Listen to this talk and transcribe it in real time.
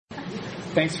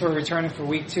thanks for returning for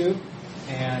week 2.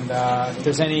 And if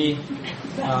there's any,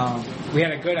 we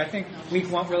had I think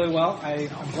week went really well.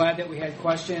 I'm glad that we had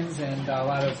questions and a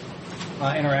lot of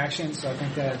interaction. So I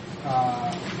think that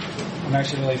I'm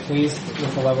actually really pleased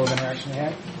with the level of interaction we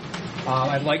had.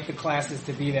 I'd like the classes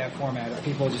to be that format of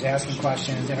people just asking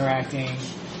questions, interacting,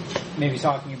 maybe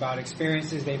talking about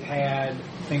experiences they've had,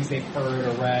 things they've heard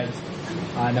or read,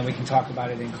 and then we can talk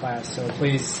about it in class. So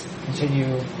please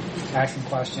continue asking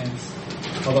questions.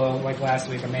 Although, like last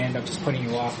week, I may end up just putting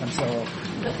you off until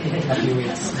a few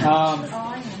weeks.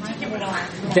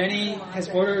 Denny has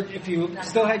ordered, if you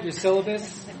still had your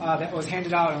syllabus that was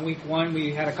handed out in week 1,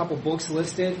 we had a couple books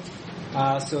listed.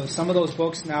 So some of those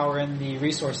books now are in the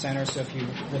resource center. So if you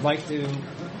would like to,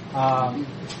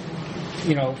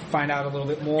 find out a little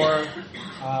bit more,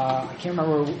 I can't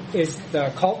remember. Is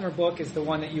the Kaltner book is the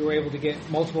one that you were able to get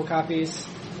multiple copies?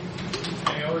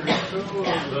 I ordered 2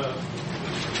 of the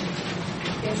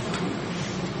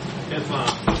Islam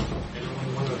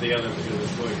and one of the other because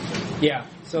it's so expensive. Yeah.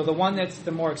 So the one that's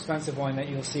the more expensive one that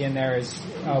you'll see in there is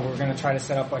we're going to try to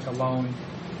set up like a loan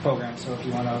program. So if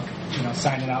you want to,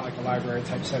 sign it out like a library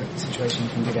type situation, you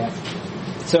can do that.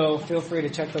 So feel free to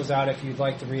check those out if you'd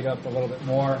like to read up a little bit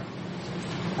more.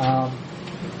 The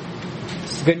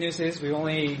good news is we're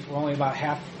only about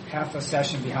half a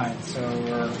session behind, so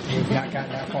we've not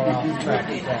gotten that far off track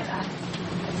with that.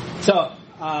 So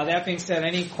that being said,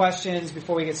 any questions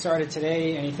before we get started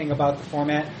today? Anything about the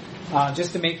format?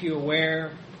 Just to make you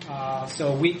aware,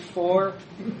 so week 4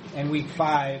 and week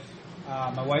 5.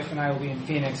 My wife and I will be in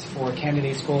Phoenix for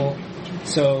candidate school,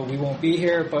 so we won't be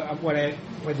here. But what I've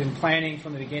been planning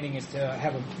from the beginning is to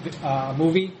have a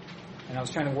movie, and I was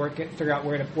trying to figure out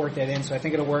where to work that in. So I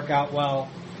think it'll work out well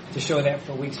to show that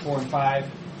for weeks 4 and 5.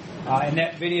 And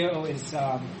that video is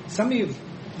some of you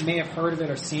may have heard of it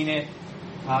or seen it.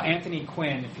 Anthony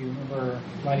Quinn, if you remember,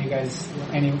 a lot of you guys,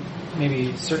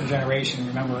 maybe a certain generation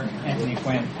remember Anthony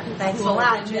Quinn. Thanks a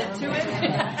lot, Jim. To it.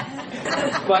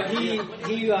 But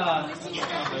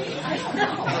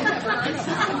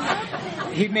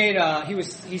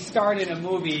he started a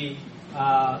movie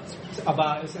about,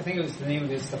 I think it was the name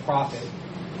of it, The Prophet,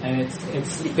 and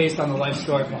it's based on the life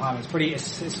story of Muhammad. It's pretty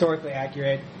historically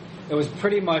accurate. It was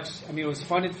pretty much, it was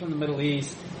funded from the Middle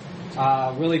East.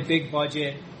 Really big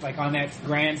budget, like on that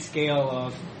grand scale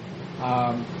of,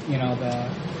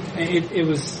 it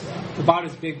was about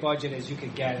as big budget as you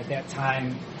could get at that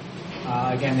time.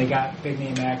 Again, they got big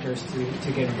name actors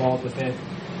to get involved with it.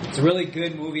 It's a really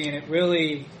good movie, and it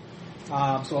really,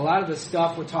 so a lot of the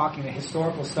stuff we're talking, the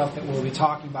historical stuff that we'll be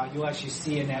talking about, you'll actually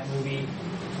see in that movie.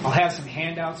 I'll have some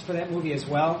handouts for that movie as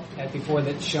well, before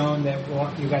that's shown, that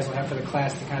you guys will have for the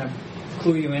class to kind of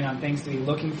clue you in on things to be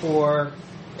looking for.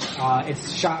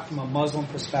 It's shot from a Muslim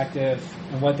perspective,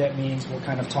 and what that means, we'll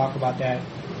kind of talk about that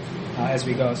as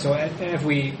we go. So if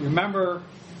we remember,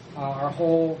 our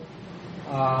whole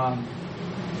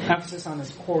emphasis on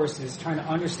this course is trying to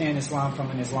understand Islam from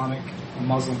an Islamic and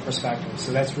Muslim perspective.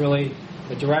 So that's really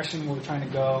the direction we're trying to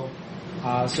go.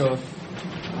 So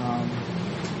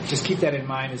just keep that in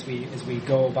mind as we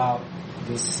go about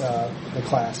this the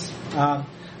class.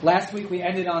 Last week we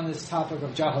ended on this topic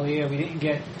of Jahiliyyah. We didn't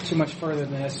get too much further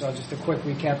than this, so just a quick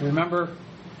recap. Remember,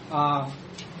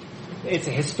 it's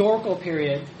a historical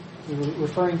period. We were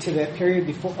referring to the period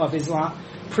before of Islam,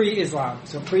 pre-Islam,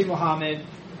 so pre-Muhammad,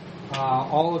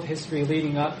 all of history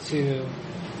leading up to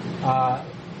the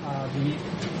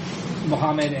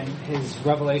Muhammad and his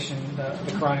revelation, the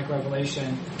Quranic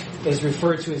revelation, is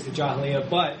referred to as the Jahiliyyah.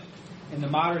 But in the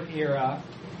modern era,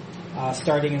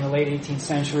 starting in the late 18th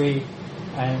century,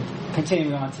 and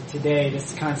continuing on to today,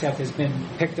 this concept has been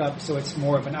picked up, so it's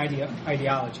more of an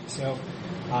ideology. So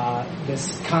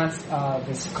this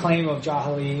claim of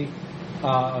Jahili,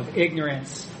 of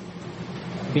ignorance,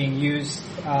 being used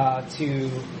as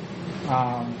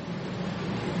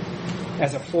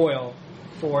a foil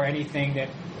for anything that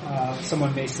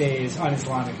someone may say is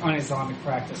un-Islamic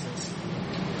practices.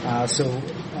 So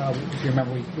if you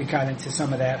remember, we got into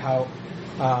some of that, how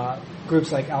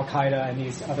groups like Al-Qaeda and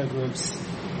these other groups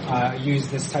use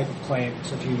this type of claim.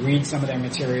 So if you read some of their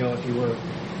material, if you were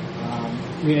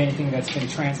read anything that's been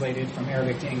translated from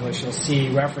Arabic to English, you'll see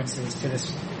references to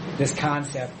this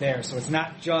concept there. So it's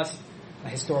not just a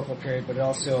historical period, but it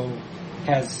also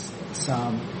has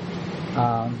some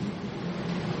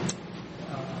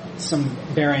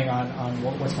bearing on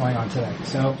what's going on today.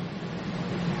 So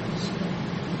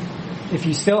if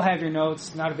you still have your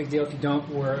notes, not a big deal. If you don't,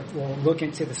 we'll look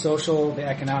into the social, the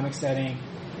economic setting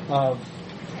of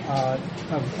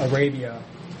Arabia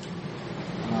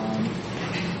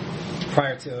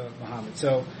prior to Muhammad.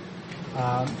 So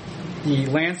The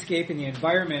landscape and the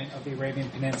environment of the Arabian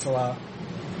Peninsula,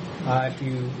 if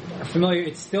you are familiar,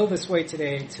 it's still this way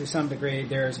today to some degree.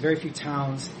 There's very few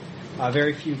towns,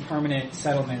 very few permanent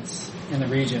settlements in the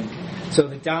region. So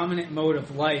the dominant mode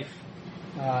of life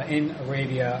in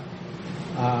Arabia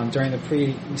during the let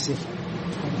me see if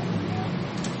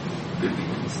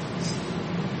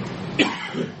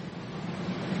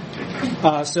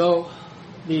so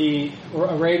the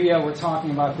Arabia, we're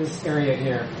talking about this area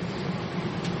here.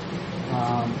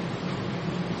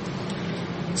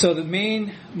 So the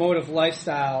main mode of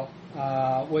lifestyle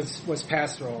was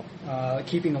pastoral,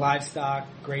 keeping livestock,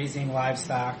 grazing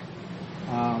livestock.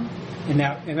 In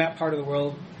that part of the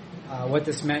world, what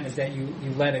this meant is that you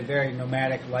led a very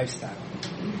nomadic lifestyle,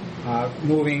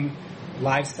 moving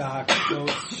livestock,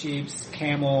 goats, sheep,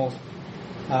 camels,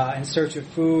 in search of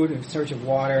food, in search of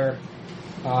water.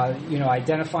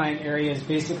 Identifying areas,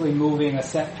 basically moving a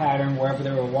set pattern wherever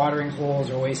there were watering holes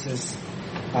or oases,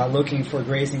 looking for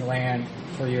grazing land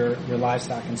for your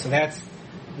livestock. And so that's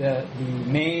the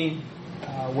main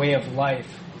way of life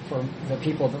for the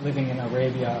people living in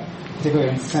Arabia,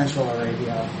 particularly in Central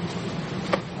Arabia,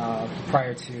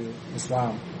 prior to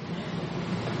Islam.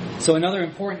 So another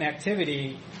important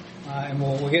activity, and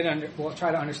we'll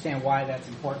try to understand why that's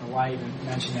important, or why I even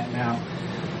mention that now.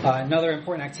 Another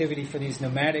important activity for these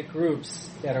nomadic groups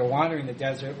that are wandering the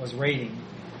desert was raiding.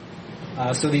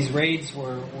 So these raids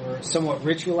were somewhat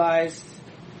ritualized.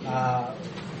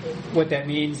 What that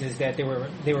means is that they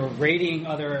were raiding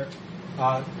other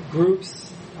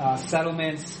groups,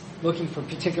 settlements, looking for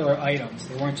particular items.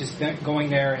 They weren't just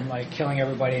going there and like killing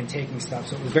everybody and taking stuff.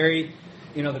 So it was very,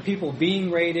 the people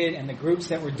being raided and the groups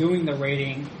that were doing the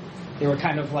raiding, they were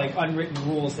kind of like unwritten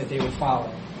rules that they would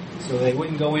follow. So they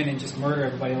wouldn't go in and just murder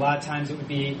everybody. A lot of times it would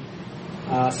be,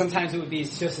 sometimes it would be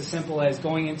just as simple as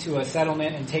going into a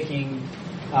settlement and taking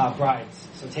brides.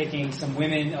 So taking some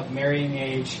women of marrying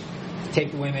age,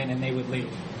 take the women, and they would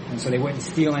leave. And so they wouldn't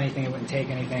steal anything, they wouldn't take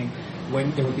anything.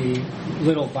 There would be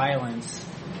little violence.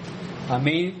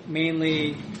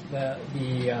 Mainly,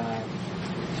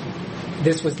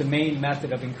 this was the main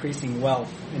method of increasing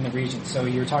wealth in the region. So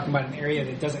you're talking about an area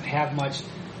that doesn't have much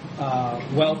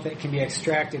wealth that can be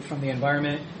extracted from the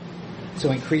environment.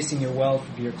 So increasing your wealth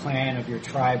of your clan, of your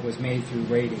tribe, was made through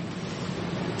raiding.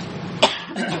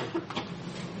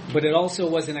 But it also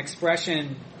was an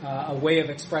expression, a way of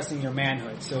expressing your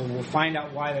manhood. So we'll find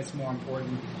out why that's more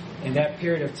important. In that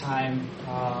period of time,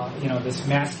 this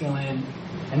masculine,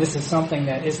 and this is something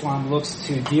that Islam looks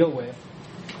to deal with,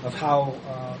 of how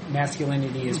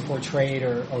masculinity is portrayed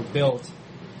or built.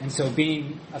 And so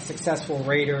being a successful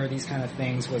raider, these kind of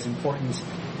things, was important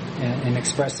in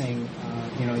expressing,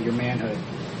 your manhood.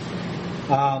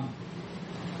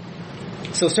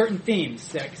 So certain themes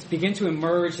that begin to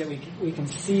emerge that we can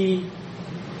see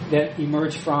that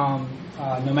emerge from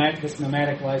this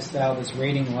nomadic lifestyle, this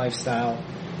raiding lifestyle,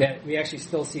 that we actually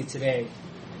still see today.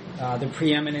 The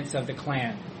preeminence of the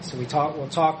clan. So we'll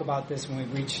talk about this when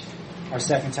we reach our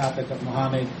second topic of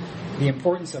Muhammad. The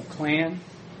importance of clan,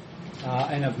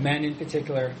 and of men in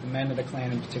particular, the men of the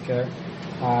clan in particular.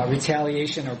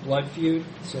 Retaliation or blood feud,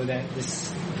 so that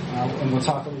this, and we'll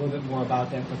talk a little bit more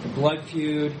about that, but the blood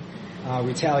feud,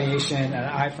 retaliation, an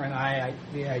eye for an eye,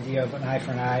 the idea of an eye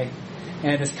for an eye,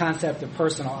 and this concept of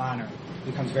personal honor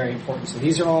becomes very important. So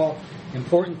these are all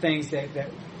important things that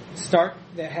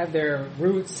have their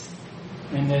roots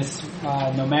in this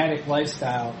nomadic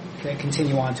lifestyle that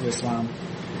continue on to Islam.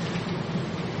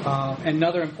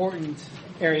 Another important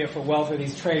area for wealth are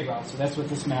these trade routes. So that's what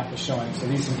this map is showing. So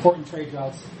these important trade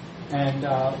routes, and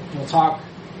we'll talk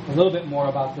a little bit more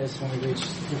about this when we reach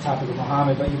the topic of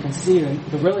Muhammad. But you can see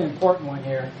the really important one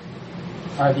here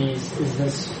is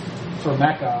this for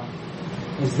Mecca,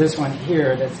 is this one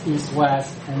here that's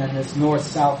east-west, and then this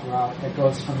north-south route that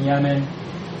goes from Yemen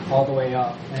all the way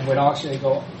up, and would actually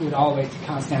go all the way to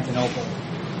Constantinople.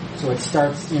 So it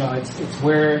starts, it's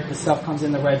where the stuff comes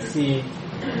in the Red Sea.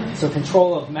 So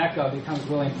control of Mecca becomes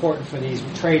really important for these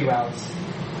trade routes,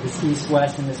 this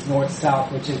east-west and this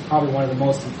north-south, which is probably one of the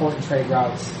most important trade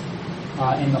routes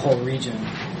in the whole region.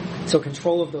 So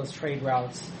control of those trade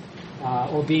routes,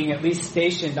 or being at least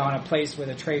stationed on a place where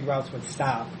the trade routes would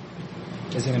stop,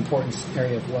 is an important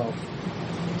area of wealth.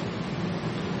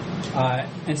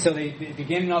 And so they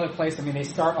begin in other places. They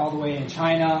start all the way in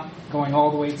China, going all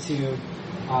the way to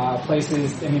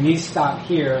places. These stop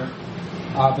here,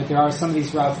 but there are some of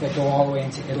these routes that go all the way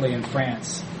into Italy and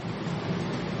France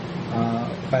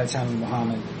by the time of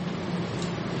Muhammad.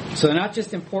 So they're not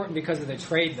just important because of the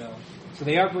trade, though. So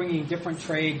they are bringing different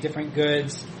trade, different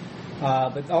goods,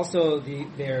 but also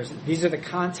these are the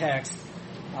contexts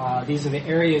These are the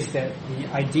areas that the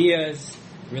ideas,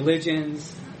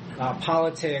 religions,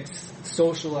 politics,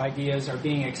 social ideas are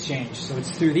being exchanged. So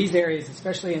it's through these areas,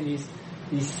 especially in these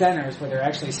centers where they're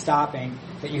actually stopping,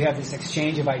 that you have this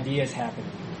exchange of ideas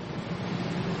happening.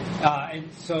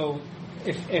 And so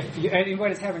if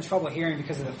anybody's having trouble hearing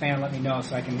because of the fan, let me know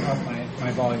so I can up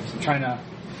my volumes. I'm trying to.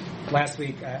 Last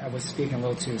week I was speaking a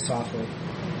little too softly.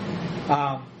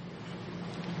 All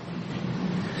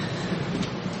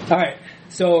right.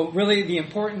 So really the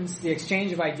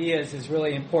exchange of ideas is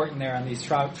really important there on these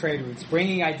trade routes.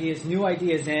 Bringing ideas, new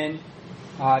ideas in,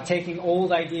 taking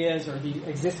old ideas or the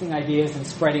existing ideas and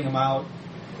spreading them out.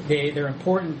 They're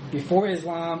important before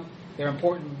Islam. They're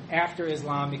important after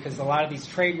Islam because a lot of these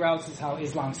trade routes is how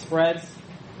Islam spreads.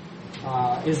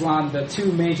 The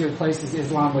two major places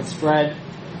Islam would spread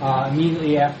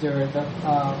immediately after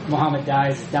Muhammad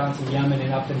dies down to Yemen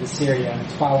and up into Syria, and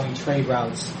it's following trade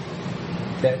routes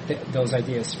that those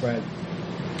ideas spread.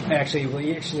 Actually,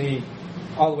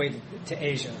 all the way to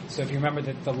Asia. So if you remember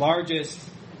that the largest,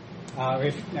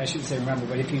 I shouldn't say remember,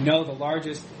 but if you know the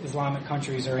largest Islamic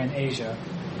countries are in Asia,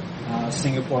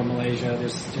 Singapore, Malaysia,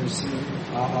 there's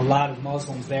a lot of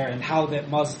Muslims there, and how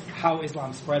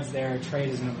Islam spreads there, trade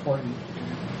is an important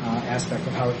aspect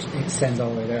of how it extends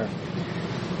all the way there.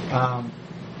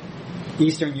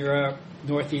 Eastern Europe,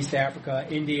 Northeast Africa,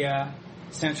 India,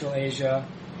 Central Asia,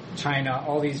 China,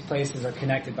 all these places are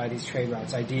connected by these trade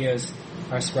routes. Ideas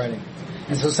are spreading.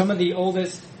 And so some of the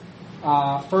oldest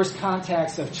first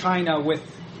contacts of China with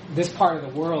this part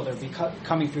of the world are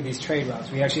coming through these trade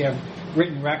routes. We actually have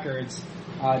written records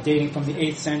dating from the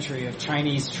 8th century of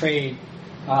Chinese trade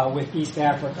with East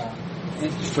Africa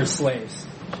for slaves.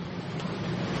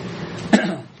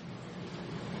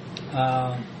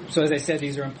 So as I said,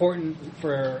 these are important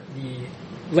for the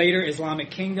later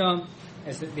Islamic kingdom,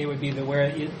 as they would be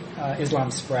where Islam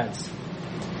spreads.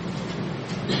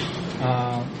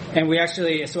 And we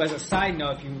actually, so as a side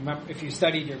note, if you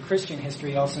studied your Christian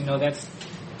history, you also know that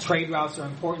trade routes are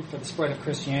important for the spread of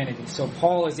Christianity. So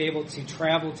Paul is able to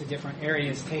travel to different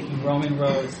areas, taking Roman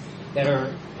roads that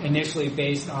are initially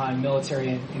based on military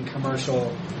and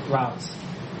commercial routes.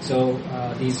 So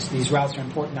these routes are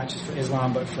important not just for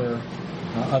Islam, but for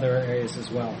other areas as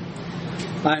well.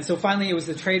 And so finally, it was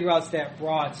the trade routes that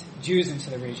brought Jews into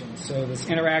the region. So this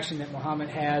interaction that Muhammad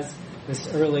has, this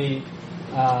early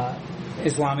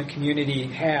Islamic community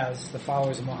has, the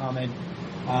followers of Muhammad,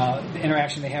 the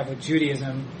interaction they have with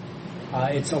Judaism,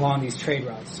 it's along these trade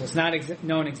routes. So it's not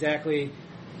known exactly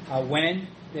when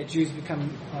that Jews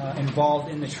become involved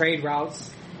in the trade routes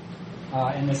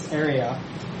in this area.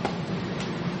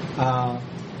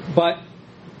 But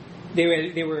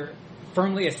they were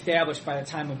firmly established by the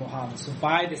time of Muhammad. So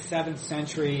by the 7th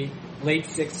century, late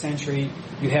 6th century,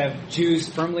 you have Jews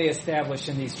firmly established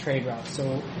in these trade routes.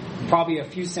 So probably a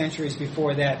few centuries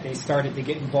before that, they started to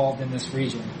get involved in this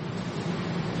region.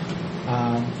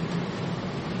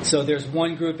 So there's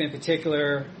one group in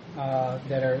particular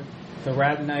that are the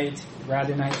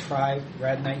Radhanite tribe,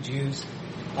 Radhanite Jews.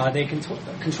 They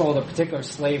controlled a particular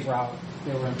slave route.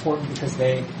 They were important because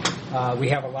we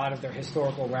have a lot of their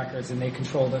historical records, and they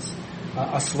controlled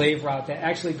a slave route that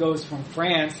actually goes from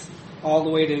France all the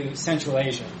way to Central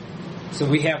Asia. So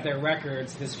we have their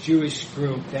records, this Jewish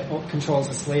group that controls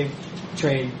the slave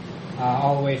trade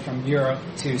all the way from Europe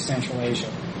to Central Asia,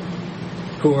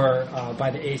 who are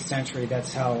by the 8th century.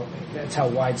 That's how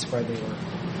widespread they were.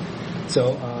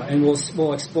 So, and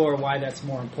we'll explore why that's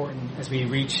more important as we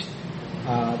reach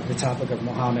the topic of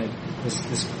Muhammad,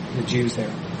 the Jews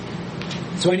there.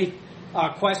 So, any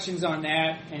questions on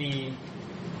that? Any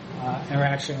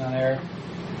interaction on there?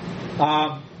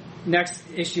 Next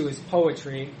issue is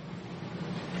poetry,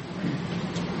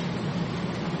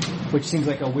 which seems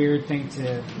like a weird thing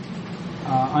to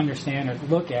understand or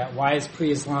look at. Why is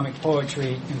pre-Islamic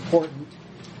poetry important?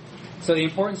 So the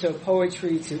importance of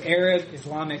poetry to Arab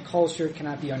Islamic culture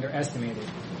cannot be underestimated.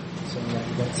 So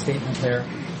that statement there.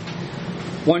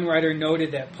 One writer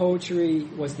noted that poetry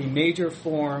was the major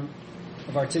form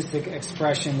of artistic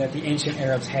expression that the ancient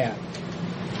Arabs had.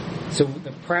 So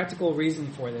the practical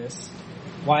reason for this,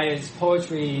 why is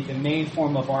poetry the main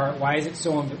form of art? Why is it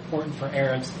so important for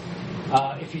Arabs?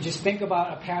 If you just think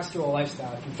about a pastoral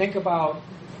lifestyle, if you think about,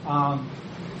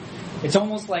 it's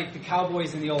almost like the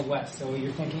cowboys in the Old West. So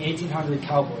you're thinking 1800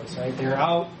 cowboys, right? They're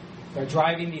out, they're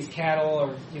driving these cattle,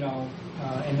 or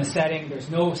in the setting, there's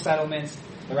no settlements.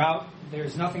 They're out,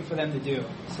 there's nothing for them to do.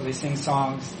 So they sing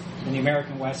songs. In the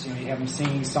American West, you have them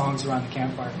singing songs around the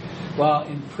campfire. Well,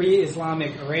 in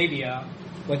pre-Islamic Arabia,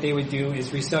 what they would do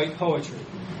is recite poetry.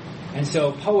 And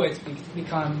so poets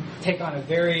take on a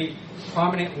very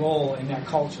prominent role in that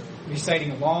culture,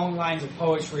 reciting long lines of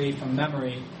poetry from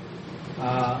memory,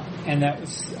 and that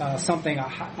was something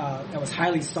that was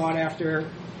highly sought after.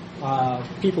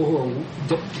 People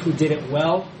who did it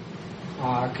well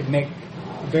could make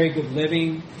a very good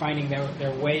living, finding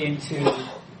their way into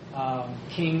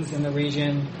kings in the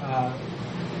region.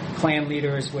 Clan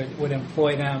leaders would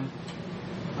employ them.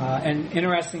 And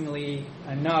interestingly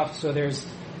enough, so there's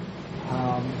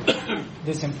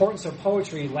this importance of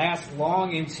poetry lasts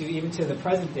long even to the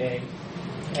present day.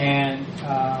 And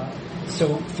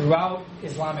so throughout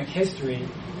Islamic history,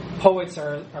 poets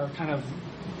are kind of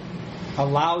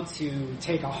allowed to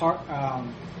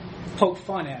poke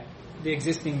fun at the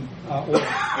existing order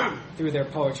through their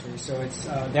poetry. So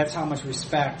that's how much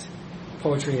respect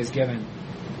poetry is given.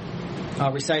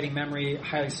 Reciting memory,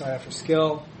 highly sought after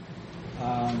skill.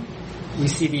 We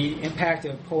see the impact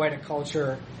of poetic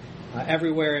culture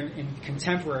everywhere in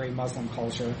contemporary Muslim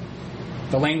culture.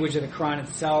 The language of the Quran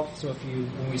itself. So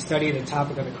when we study the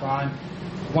topic of the Quran,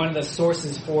 one of the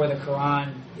sources for the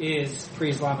Quran is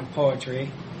pre-Islamic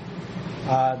poetry.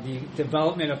 The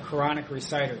development of Quranic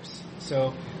reciters.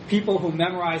 So people who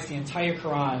memorize the entire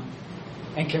Quran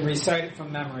and can recite it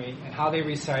from memory, and how they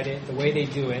recite it, the way they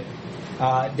do it,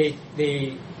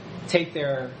 they take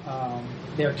their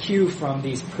cue from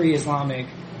these pre-Islamic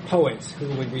poets who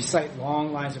would recite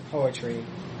long lines of poetry,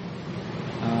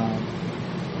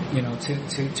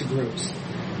 to groups.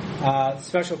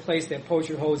 Special place that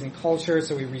poetry holds in culture.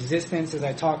 So resistance, as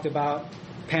I talked about,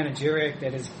 panegyric,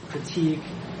 that is critique,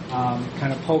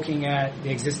 kind of poking at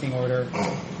the existing order.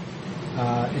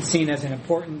 It's seen as an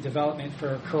important development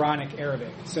for Quranic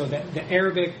Arabic. So that the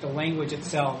Arabic, the language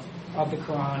itself of the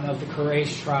Quran, of the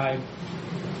Quraysh tribe.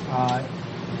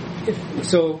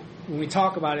 So when we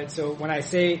talk about it, so when I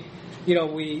say,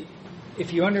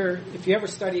 if you ever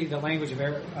study the language of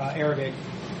Arabic,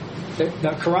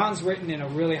 the Quran's written in a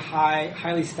really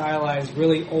highly stylized,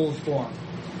 really old form.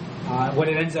 What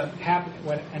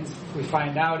we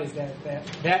find out is that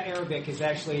Arabic is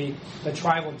actually the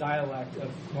tribal dialect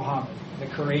of Muhammad, the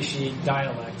Qurayshi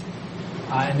dialect,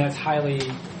 and that's highly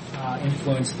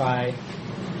influenced by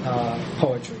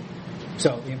poetry.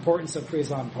 So the importance of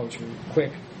pre-Islamic poetry,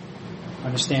 quick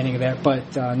understanding of that,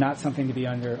 but not something to be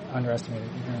underestimated.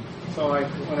 So,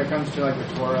 when it comes to the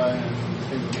Torah and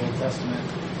things of the Old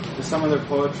Testament, is some of their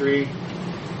poetry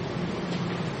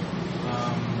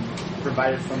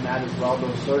provided from that as well,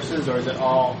 those sources, or is it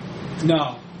all?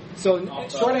 No. So,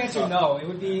 short answer, no. It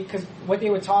would be, because what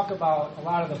they would talk about, a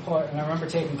lot of the poet, and I remember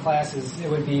taking classes, it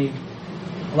would be,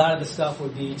 a lot of the stuff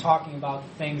would be talking about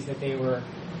the things that they were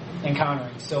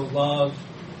encountering. So, love,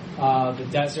 the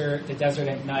desert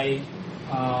at night,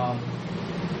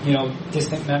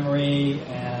 distant memory,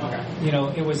 and,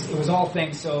 it was all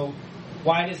things. So,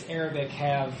 why does Arabic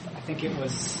have, I think it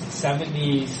was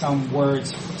 70 some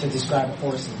words to describe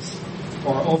horses,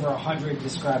 or over 100 to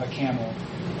describe a camel?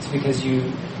 It's because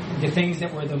the things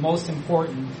that were the most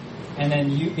important, and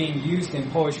then being used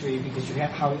in poetry, because you have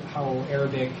how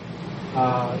Arabic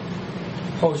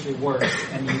poetry works,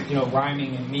 and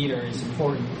rhyming and meter is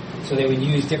important. So they would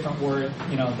use different words.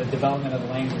 The development of the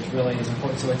language really is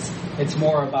important. So it's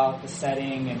more about the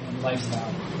setting and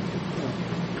lifestyle.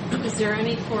 Is there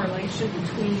any correlation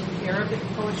between Arabic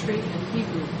poetry and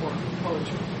Hebrew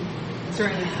poetry? Is there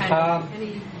any kind of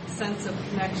any sense of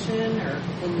connection, or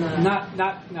in the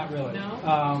not really?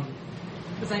 No,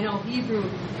 because I know Hebrew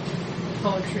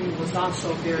poetry was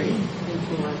also very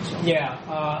influential.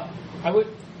 Yeah,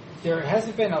 there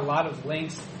hasn't been a lot of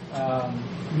links,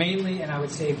 mainly, and I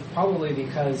would say probably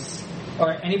because,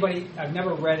 I've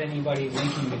never read anybody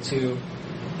linking the two.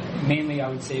 Mainly, I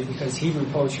would say because Hebrew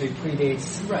poetry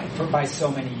predates by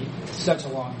such a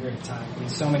long period of time. I mean,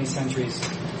 so many centuries.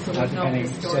 So there's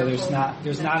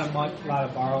there's not a lot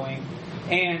of borrowing.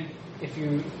 And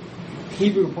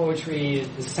Hebrew poetry,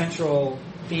 the central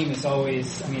theme is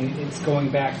always, it's going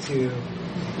back to,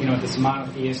 this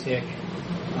monotheistic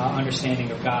understanding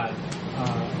of God.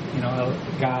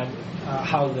 God,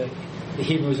 how the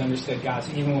Hebrews understood God.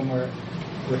 So even when we're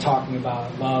talking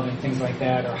about love and things like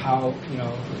that, or how,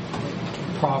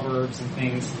 Proverbs and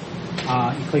things,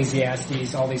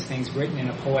 Ecclesiastes, all these things written in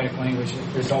a poetic language,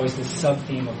 there's always this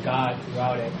sub-theme of God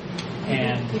throughout it.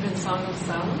 And even Song of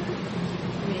Solomon?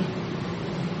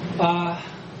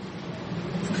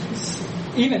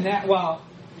 Even that,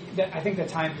 I think the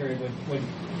time period would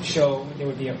show there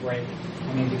would be a break.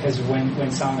 Because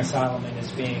when Song of Solomon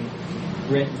is being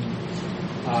written,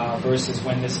 versus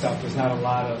when this stuff, there's not a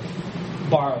lot of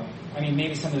borrowing.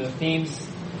 Maybe some of the themes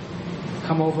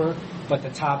come over, but the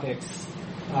topics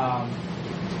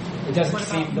It doesn't What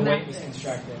about seem the way it was methods?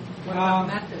 constructed. What about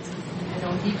methods? I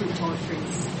know Hebrew poetry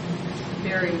is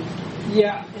very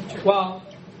Yeah. intricate. Well,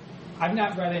 I've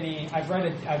not read any. I've read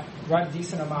a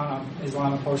decent amount on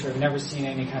Islamic poetry. I've never seen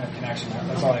any kind of connection.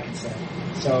 That's all I can say.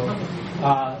 So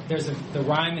there's the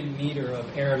rhyme and meter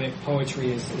of Arabic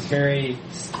poetry is very,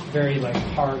 very like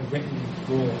hard written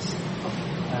rules.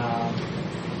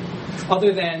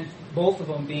 Other than both of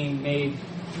them being made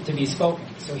to be spoken.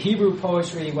 So Hebrew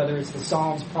poetry, whether it's the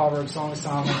Psalms, Proverbs, Song of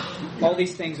Solomon, all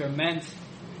these things are meant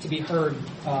to be heard,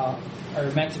 are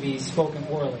meant to be spoken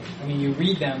orally. I mean, you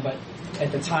read them, but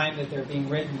at the time that they're being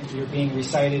written, you're being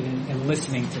recited and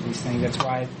listening to these things. That's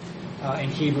why in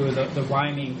Hebrew the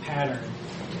rhyming pattern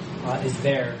is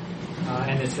there,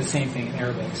 and it's the same thing in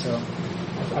Arabic. So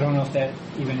I don't know if that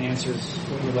even answers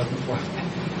what you're looking for.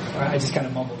 I just kind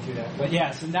of mumbled through that. But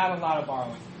yeah, so not a lot of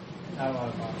borrowing. Not a lot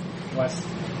of borrowing. Wes?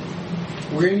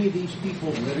 Were any of these people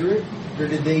literate, or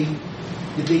did they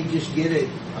just get it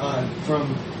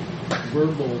from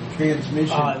verbal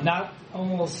transmission? Not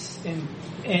almost in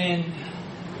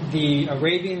the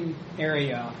Arabian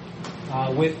area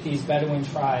with these Bedouin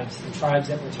tribes, the tribes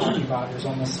that we're talking about. There's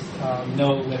almost no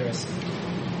literacy.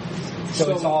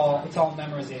 So it's all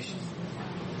memorization.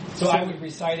 So I would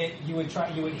recite it, you would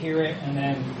hear it, and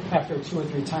then after 2 or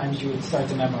 3 times, you would start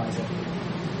to memorize it.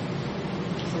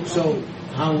 So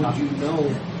how would you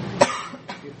know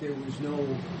if there was no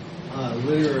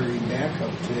literary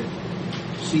backup to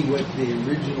see what the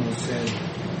original said?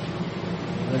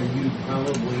 You'd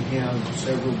probably have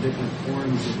several different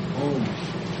forms of poems,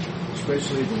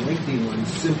 especially the lengthy ones,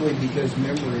 simply because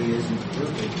memory isn't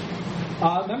perfect.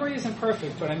 Memory isn't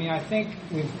perfect, but I think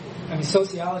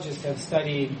sociologists have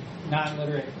studied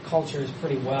non-literate cultures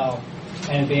pretty well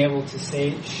and been able to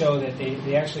show that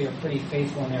they actually are pretty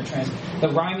faithful in their the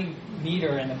rhyming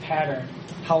meter and the pattern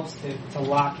helps to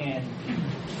lock in.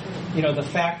 The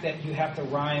fact that you have to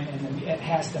rhyme and it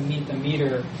has to meet the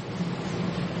meter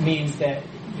means that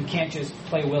you can't just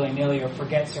play willy-nilly or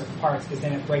forget certain parts, because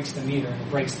then it breaks the meter and it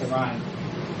breaks the rhyme.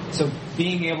 So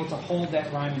being able to hold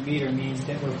that rhyme and meter means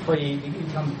that we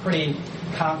become pretty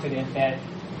confident that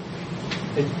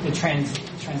the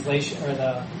translation or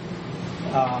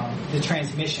the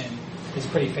transmission is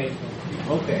pretty faithful.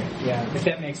 Okay. Yeah, if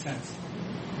that makes sense.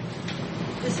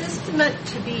 Is this meant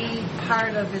to be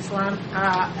part of Islam,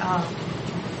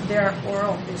 their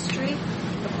oral history,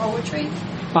 the poetry?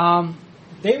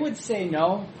 They would say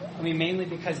no. Mainly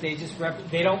because they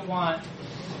don't want.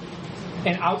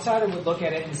 An outsider would look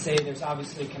at it and say there's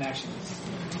obviously connections.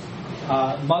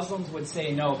 Muslims would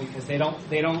say no because they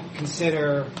don't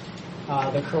consider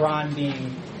the Quran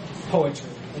being poetry.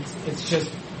 It's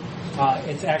just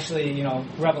it's actually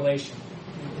revelation.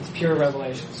 It's pure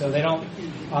revelation. So they don't.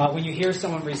 When you hear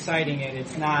someone reciting it,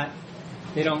 it's not.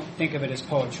 They don't think of it as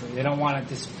poetry. They don't want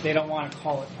to. They don't want to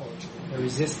call it poetry. They're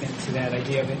resistant to that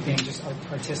idea of it being just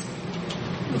artistic.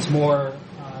 It's more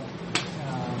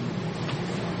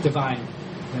divine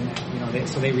than that.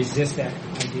 So they resist that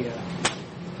idea,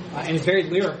 and it's very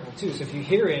lyrical too. So if you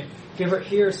hear it, if you ever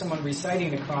hear someone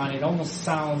reciting the Quran, it almost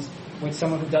sounds, when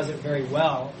someone who does it very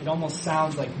well, it almost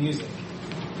sounds like music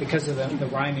because of the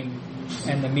rhyming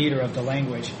and the meter of the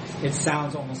language. It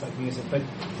sounds almost like music, but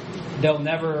you'll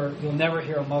never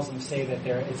hear a Muslim say that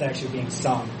it's actually being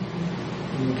sung,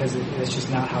 because it's just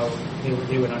not how they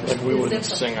would understand. Like we wouldn't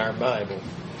sing our Bible.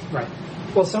 Right.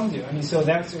 Well, some do. So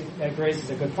that raises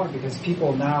a good point, because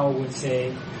people now would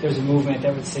say there's a movement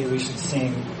that would say we should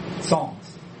sing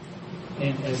songs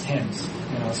as hymns.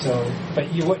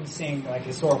 But you wouldn't sing like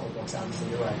historical books. Obviously,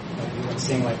 you're right. You wouldn't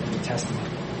sing like the New Testament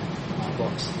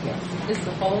books. Yeah. Is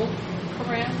the whole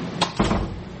Quran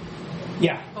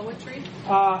Yeah. poetry?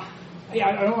 I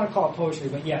don't want to call it poetry,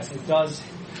 but yes, it does.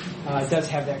 It does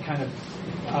have that kind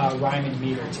of rhyme and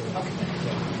meter to it. Okay.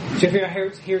 Yeah. So if you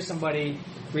hear somebody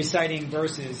reciting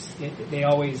verses, you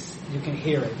can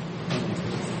hear it.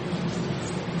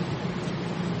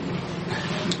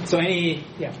 So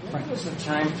What was the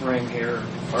time frame here,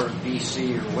 or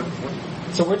BC, or what?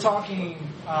 So we're talking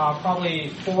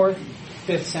probably 4th,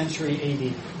 5th century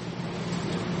AD.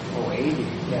 Oh, 80.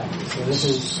 Yeah. So this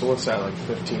is. So what's that, like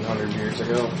 1,500 years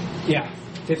ago? Yeah,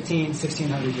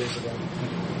 1,600 years ago.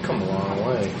 Come a long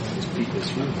way. Just beat this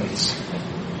humans.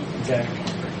 Exactly.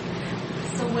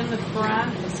 So when the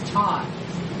Quran is taught,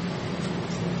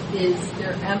 is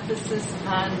there emphasis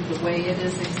on the way it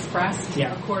is expressed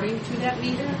according to that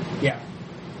meter? Yeah.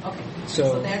 Okay.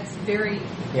 So that's very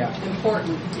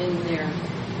important in their.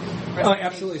 Oh,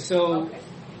 absolutely. So,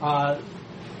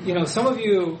 some of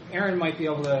you, Aaron might be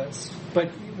able to, but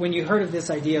when you heard of this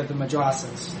idea of the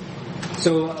madrasas,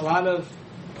 so a lot of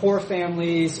poor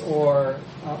families or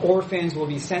orphans will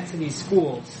be sent to these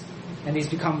schools, and these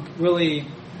become really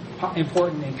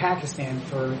important in Pakistan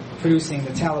for producing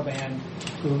the Taliban,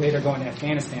 who later go into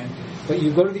Afghanistan. But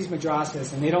you go to these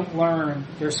madrasas, and they don't learn,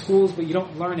 they're schools, but you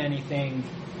don't learn anything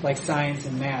like science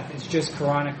and math. It's just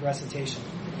Quranic recitation.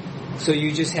 So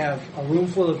you just have a room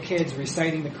full of kids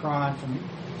reciting the Quran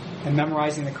and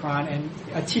memorizing the Quran, and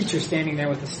a teacher standing there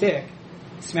with a stick,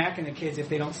 smacking the kids if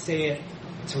they don't say it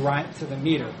to the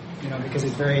meter, because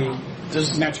it's very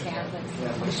metric.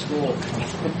 School.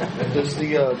 Does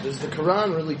the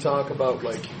Quran really talk about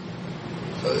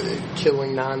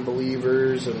killing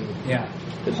non-believers and? Yeah.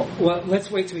 Well, let's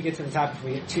wait till we get to the topic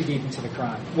before we get too deep into the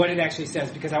Quran. What it actually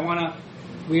says, because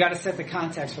we got to set the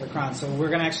context for the Quran. So we're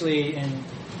going to actually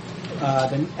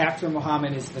after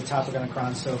Muhammad is the topic on the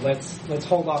Quran. So let's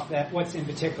hold off that what's in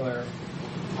particular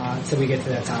until we get to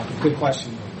that topic. Good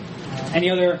question. Any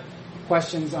other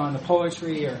questions on the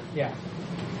poetry or yeah?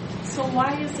 So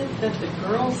why is it that the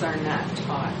girls are not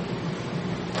taught?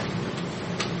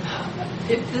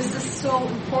 If this is so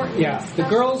important. Yeah, the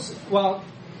girls. Well,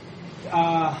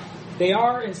 they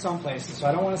are in some places. So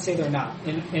I don't want to say they're not.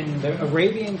 In the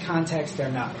Arabian context,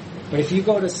 they're not. But if you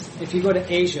go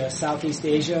to Asia, Southeast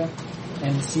Asia,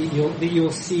 and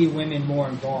you'll see women more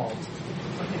involved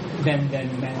than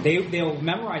men. They'll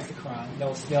memorize the Quran.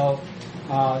 They'll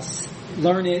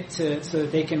learn it so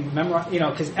that they can memorize.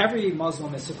 Because every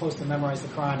Muslim is supposed to memorize the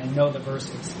Quran and know the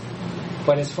verses.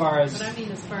 But as far as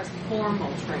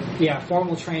formal training. Yeah,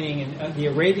 formal training in the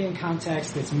Arabian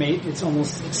context, it's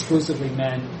almost exclusively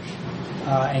men,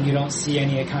 and you don't see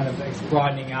any kind of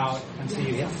broadening out until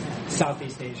you hit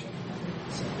Southeast Asia.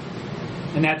 So,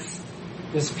 and that's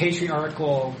this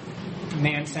patriarchal,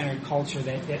 man-centered culture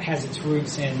that has its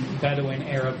roots in Bedouin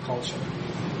Arab culture.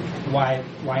 Why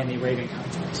in the Arabian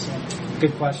context? So,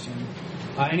 good question.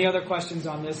 Any other questions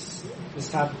on this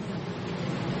topic?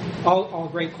 All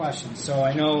great questions. So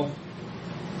I know,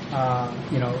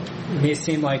 it may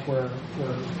seem like we're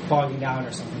bogging down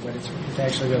or something, but it's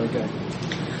actually really good.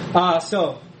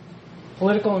 So,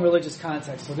 political and religious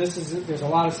context. So there's a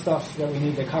lot of stuff that we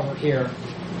need to cover here.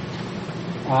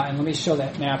 And let me show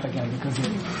that map again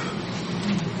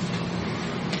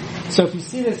so if you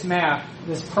see this map,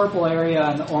 this purple area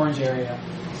and the orange area,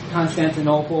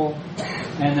 Constantinople,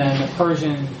 and then the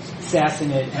Persian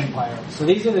Sassanid Empire. So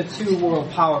these are the two world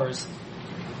powers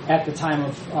at the time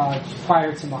of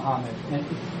prior to Muhammad. And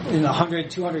in the 100,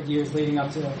 200 years leading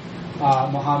up to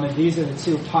Muhammad, these are the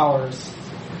two powers,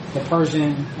 the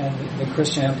Persian and the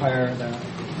Christian Empire.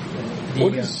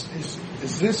 What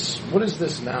is this? What is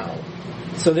this now?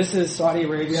 So this is Saudi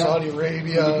Arabia. Saudi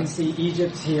Arabia. You can see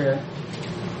Egypt here.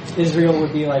 Israel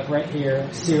would be like right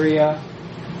here. Syria.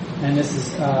 And this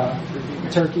is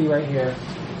Turkey right here.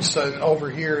 So over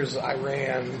here is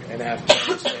Iran and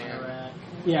Afghanistan.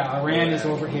 Yeah, Iran is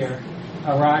over here.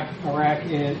 Iraq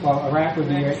would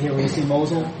be right here where you see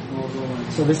Mosul.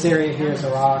 So this area here is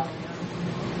Iraq.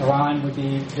 Iran would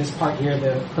be this part here,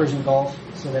 the Persian Gulf.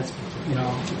 So that's,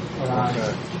 Iran.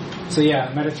 Okay. So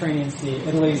yeah, Mediterranean Sea.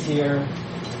 Italy's here.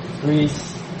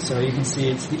 Greece. So you can see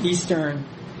it's the eastern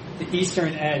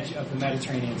edge of the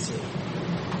Mediterranean Sea.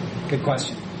 Good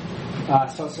question.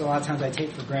 So a lot of times I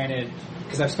take for granted,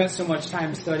 because I've spent so much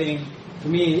time studying. For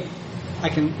me, I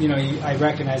can, I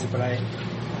recognize it, but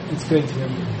it's good to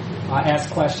ask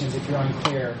questions if you're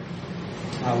unclear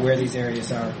where these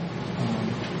areas are.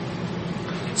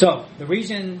 So the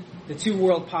region, the two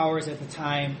world powers at the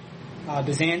time,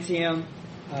 Byzantium,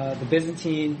 the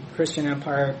Byzantine Christian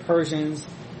Empire, Persians,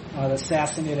 the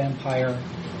Sassanid Empire.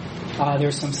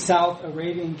 There's some South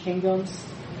Arabian kingdoms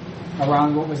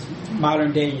around what was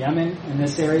modern-day Yemen in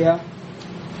this area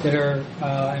that are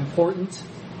important.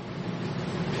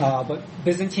 But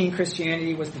Byzantine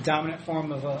Christianity was the dominant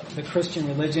form of the Christian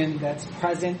religion that's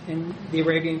present in the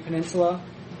Arabian Peninsula.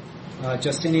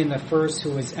 Justinian I,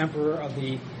 who was emperor of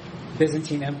the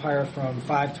Byzantine Empire from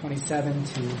 527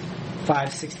 to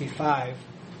 565,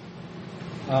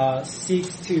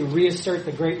 seeks to reassert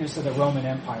the greatness of the Roman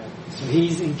Empire. So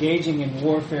he's engaging in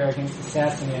warfare against the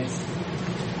Sassanids,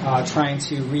 trying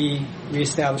to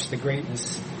reestablish the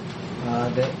greatness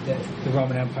that the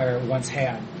Roman Empire once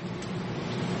had.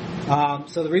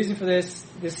 So the reason for this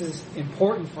is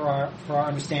important for our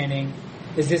understanding,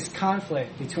 is this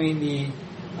conflict between the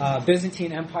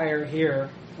Byzantine Empire here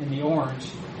in the orange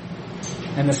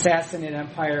and the Sassanid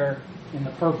Empire in the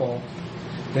purple.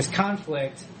 This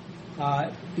conflict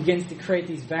begins to create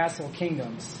these vassal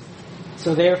kingdoms.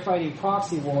 So they're fighting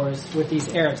proxy wars with these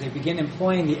Arabs. They begin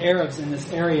employing the Arabs in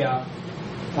this area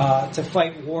to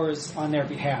fight wars on their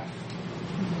behalf.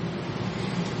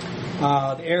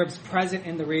 The Arabs present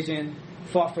in the region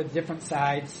fought for the different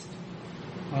sides.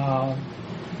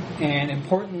 And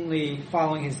importantly,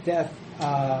 following his death,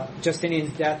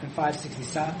 Justinian's death in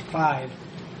 565,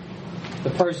 the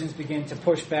Persians began to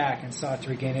push back and sought to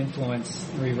regain influence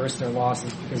and reverse their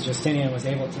losses, because Justinian was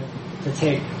able to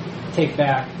take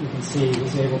back. You can see he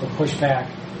was able to push back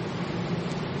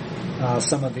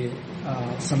some of the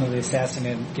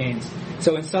Sassanid gains.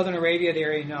 So in southern Arabia, the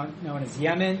area known as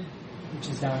Yemen, which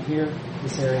is down here,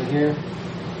 this area here.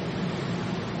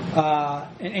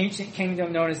 An ancient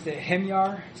kingdom known as the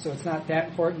Himyar, so it's not that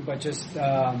important, but just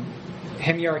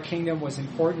Himyar kingdom was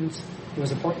important. It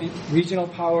was important regional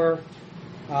power,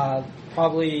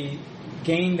 probably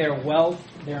gained their wealth,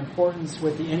 their importance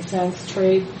with the incense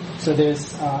trade. So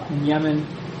there's, in Yemen,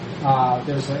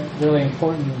 there's a really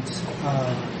important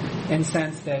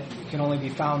incense that can only be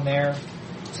found there.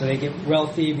 So they get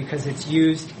wealthy because it's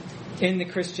used in the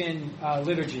Christian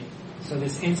liturgy. So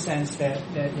this incense that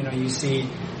you see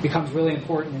becomes really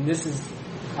important, and this is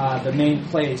the main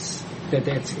place that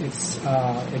it's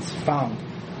found.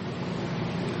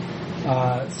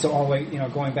 So all the way,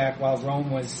 going back while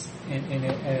Rome was at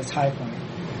its high point.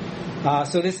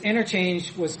 So this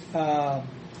interchange was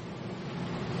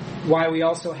why we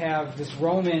also have this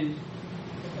Roman,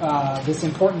 this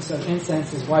importance of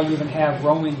incense is why you even have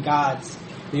Roman gods,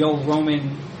 the old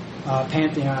Roman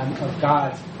pantheon of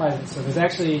gods present. So there's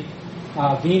actually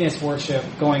Venus worship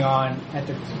going on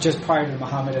just prior to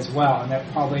Muhammad as well, and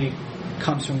that probably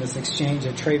comes from this exchange,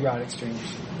 a trade route exchange.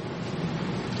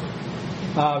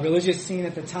 Religious scene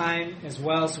at the time as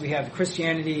well. So we have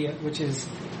Christianity, which is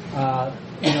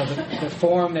the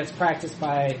form that's practiced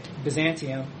by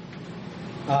Byzantium.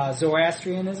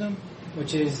 Zoroastrianism,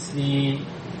 which is the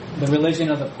religion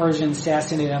of the Persian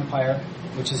Sassanid Empire,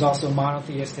 which is also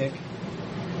monotheistic.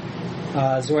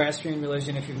 Zoroastrian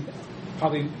religion,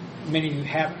 probably many of you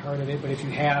haven't heard of it, but if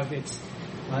you have, it's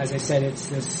as I said,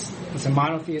 it's a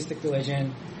monotheistic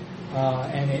religion.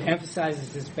 And it emphasizes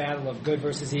this battle of good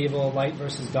versus evil, light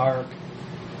versus dark.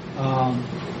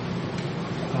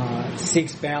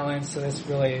 Seeks balance, so that's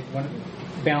really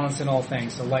balance in all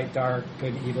things. So light, dark,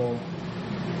 good, evil.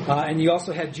 And you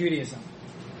also have Judaism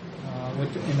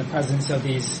in the presence of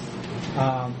these,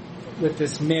 with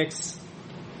this mix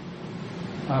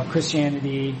of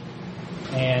Christianity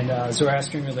and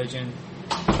Zoroastrian religion.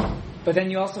 But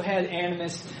then you also had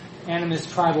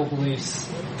animist tribal beliefs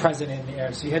present in the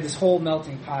Arabs. So you had this whole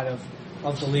melting pot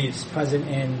of beliefs present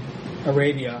in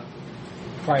Arabia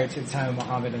prior to the time of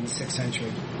Muhammad in the 6th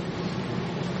century.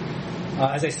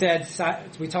 As I said,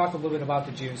 we talked a little bit about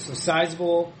the Jews. So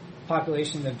sizable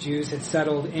population of Jews had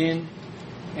settled in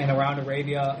and around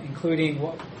Arabia, including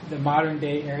the modern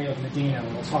day area of Medina.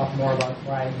 We'll talk more about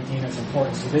why Medina is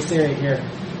important. So this area here,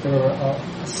 there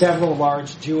were several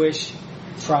large Jewish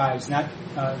tribes.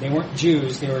 They weren't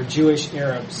Jews, they were Jewish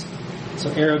Arabs. So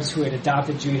Arabs who had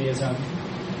adopted Judaism,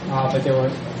 but there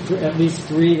were at least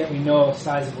 3 that we know of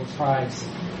sizable tribes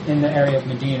in the area of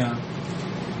Medina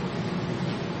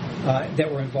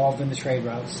that were involved in the trade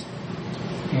routes.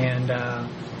 And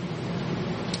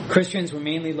Christians were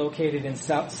mainly located in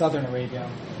southern Arabia,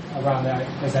 around that,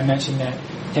 as I mentioned, that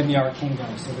Himyar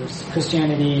kingdom. So there's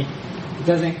Christianity. It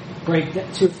doesn't break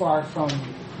too far from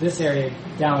this area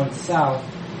down south,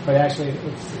 but actually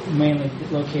it's mainly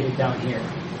located down here.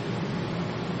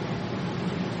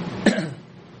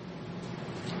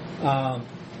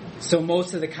 So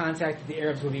most of the contact that the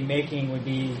Arabs would be making would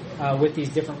be with these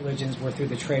different religions were through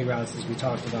the trade routes, as we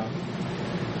talked about.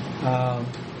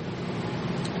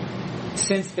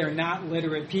 Since they're not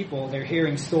literate people, they're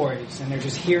hearing stories, and they're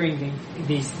just hearing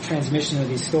these transmission of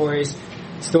these stories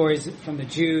from the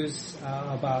Jews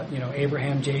about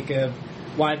Abraham, Jacob.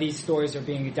 Why these stories are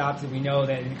being adopted, we know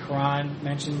that in the Quran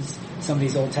mentions some of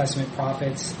these Old Testament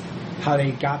prophets, how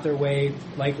they got their way,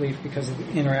 likely because of the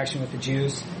interaction with the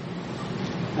Jews.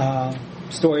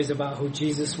 Stories about who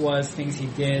Jesus was, things he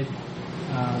did.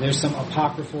 There's some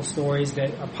apocryphal stories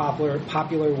that are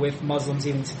popular with Muslims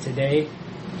even to today.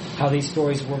 How these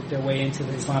stories worked their way into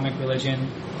the Islamic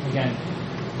religion. Again,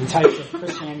 the types of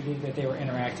Christianity that they were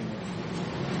interacting with.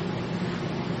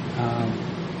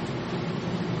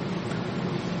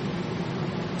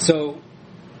 So,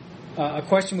 a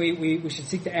question we should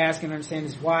seek to ask and understand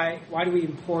is why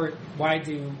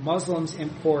do Muslims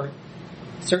import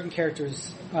certain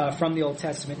characters from the Old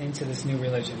Testament into this new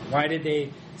religion? Why did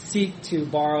they seek to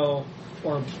borrow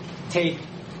or take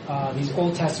these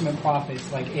Old Testament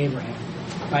prophets like Abraham,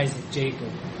 Isaac,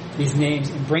 Jacob, these names,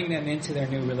 and bring them into their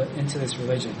into this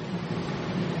religion?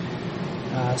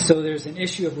 So there's an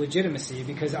issue of legitimacy,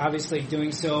 because obviously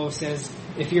doing so says,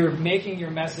 if you're making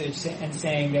your message and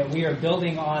saying that we are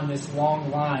building on this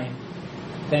long line,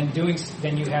 then you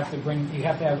have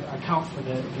to account for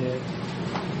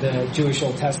the Jewish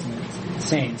Old Testament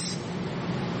saints.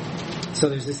 So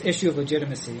there's this issue of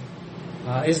legitimacy.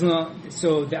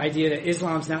 So the idea that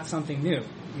Islam's not something new.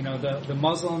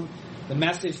 The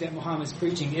message that Muhammad's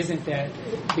preaching isn't that,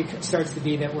 it starts to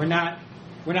be that we're not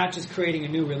just creating a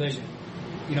new religion.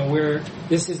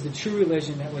 This is the true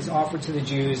religion that was offered to the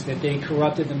Jews, that they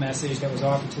corrupted the message that was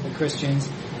offered to the Christians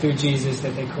through Jesus,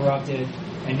 that they corrupted,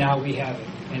 and now we have it,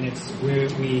 and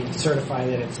we certify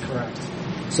that it's correct.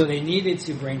 So they needed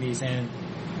to bring these in,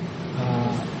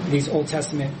 these Old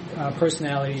Testament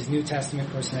personalities, New Testament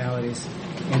personalities,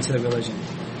 into the religion.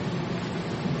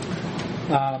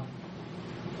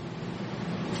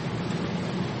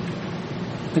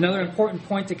 Another important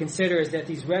point to consider is that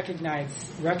these recognized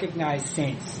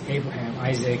saints, Abraham,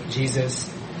 Isaac, Jesus,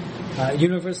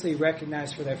 universally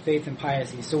recognized for their faith and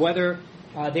piety. So whether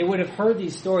they would have heard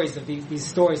these stories of these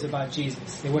stories about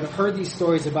Jesus, they would have heard these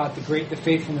stories about the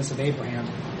faithfulness of Abraham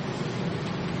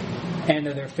and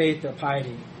of their faith, their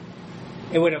piety.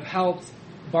 It would have helped,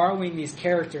 borrowing these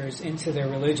characters into their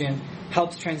religion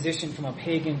helps transition from a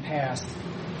pagan past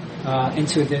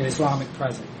into the Islamic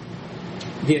present.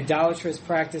 The idolatrous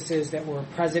practices that were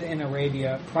present in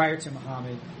Arabia prior to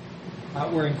Muhammad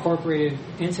were incorporated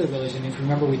into the religion. If you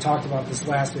remember, we talked about this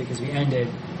last week as we ended.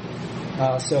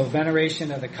 So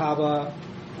veneration of the Kaaba,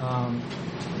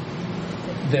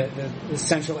 the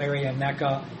central area in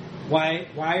Mecca. Why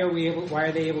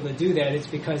are they able to do that? It's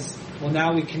because,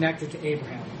 now we connect it to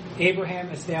Abraham.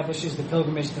 Abraham establishes the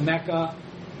pilgrimage to Mecca.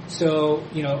 So,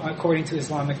 according to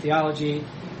Islamic theology,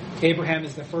 Abraham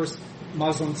is the first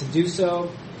Muslim to do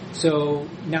so. So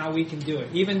now we can do it.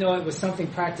 Even though it was something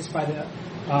practiced by the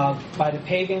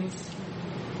pagans,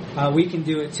 we can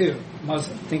do it too.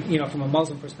 From a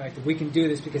Muslim perspective, we can do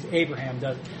this because Abraham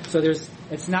does it. So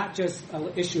it's not just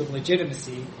an issue of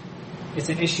legitimacy. It's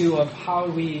an issue of how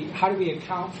do we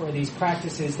account for these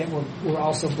practices that we're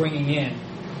also bringing in.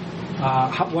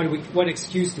 What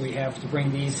excuse do we have to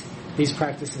bring these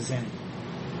practices in?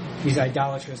 These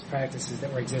idolatrous practices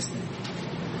that were existing.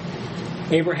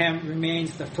 Abraham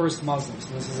remains the first Muslim.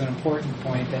 So this is an important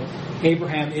point, that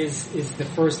Abraham is the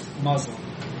first Muslim.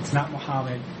 It's not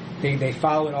Muhammad. They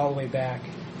follow it all the way back.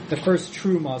 The first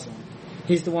true Muslim.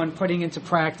 He's the one putting into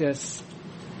practice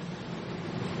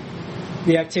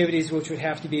the activities which would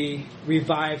have to be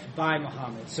revived by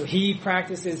Muhammad. So he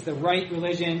practices the right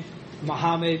religion,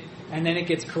 Muhammad, and then it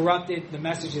gets corrupted, the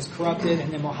message is corrupted,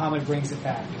 and then Muhammad brings it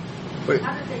back. Wait.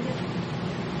 How did they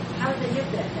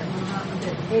get that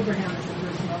Abraham is the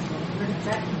first Muslim? Where did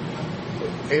that come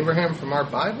from? Abraham from our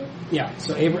Bible? Yeah,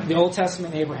 so the Old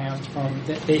Testament Abraham,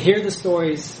 they hear the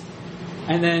stories,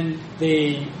 and then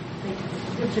they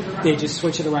just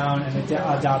switch it around and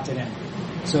adopt it in.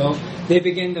 So they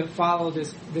begin to follow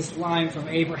this line from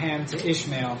Abraham to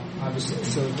Ishmael, obviously.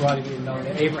 So a lot of you know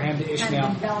that Abraham to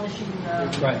Ishmael.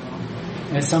 Right.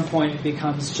 And at some point it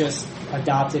becomes just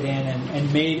adopted in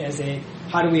and made as a,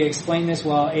 how do we explain this?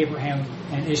 Well, Abraham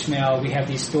and Ishmael, we have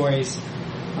these stories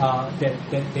that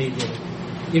they did.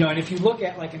 And if you look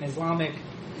at like an Islamic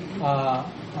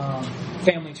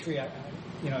family tree,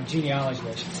 genealogy,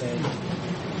 I should say,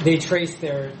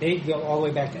 they go all the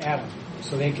way back to Adam.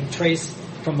 So they can trace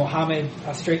from Muhammad,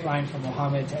 a straight line from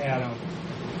Muhammad to Adam.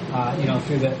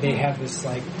 They have this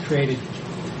like created.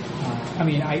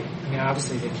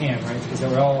 Obviously they can, right? Because they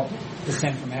were all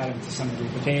descend from Adam to some degree.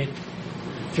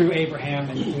 But through Abraham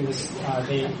and through this,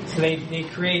 they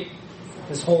create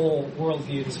this whole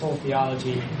worldview, this whole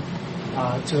theology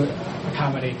to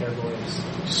accommodate their beliefs.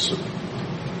 So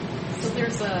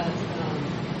there's a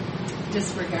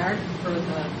disregard for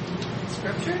the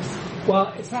scriptures?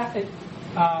 Well, it's not.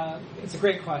 It's a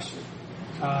great question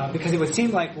because it would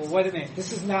seem like, well, wait a minute,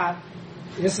 this is not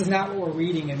what we're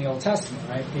reading in the Old Testament,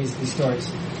 right? These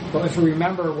stories. But if we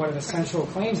remember, one of the central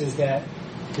claims is that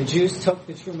the Jews took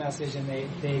the true message and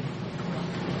they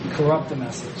corrupt the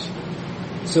message.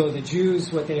 So the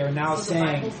Jews, what they are now saying,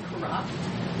 the Bible's corrupt.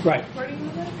 Right. According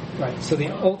to that? Right. So the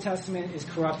Old Testament is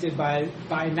corrupted by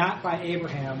not by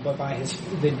Abraham, but by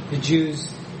the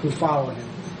Jews who follow him.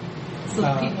 So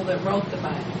the people that wrote the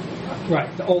Bible.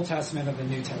 Right, the Old Testament of the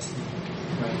New Testament.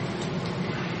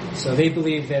 Right. So they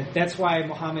believe that's why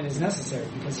Muhammad is necessary,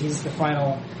 because he's the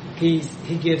final. He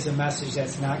gives a message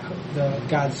that's not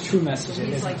God's true message. So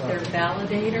he's like their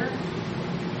validator.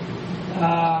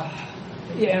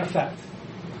 In effect,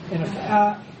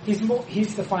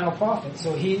 he's the final prophet.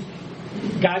 So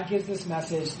God gives this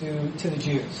message to the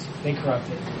Jews. They corrupt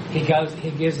it. He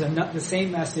gives the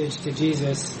same message to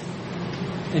Jesus,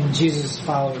 and Jesus'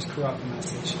 followers corrupt the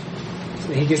message.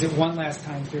 So he gives it one last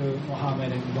time through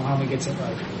Muhammad, and Muhammad gets it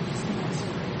right.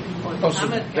 So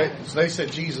they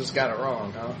said Jesus got it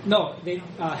wrong, huh? No,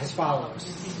 his followers.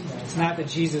 Yeah, it's not that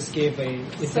Jesus gave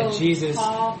it's that Jesus.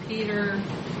 Paul, Peter,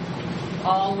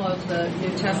 all of the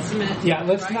New Testament. Yeah,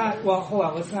 hold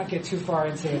on. Let's not get too far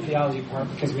into the theology part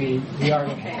because we are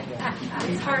going to. Yeah.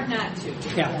 It's hard not to.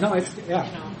 Yeah, no, it's yeah.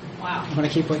 You know, wow. I'm going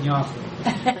to keep putting you off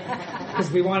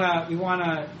because we want to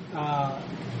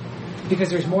because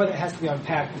there's more that has to be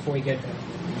unpacked before we get there.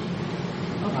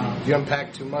 You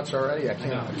unpacked too much already. I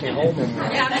can't hold them.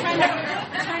 Yeah,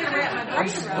 I'm trying to wrap my brain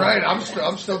around. Right, I'm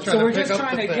still trying to pick up the things. So we're just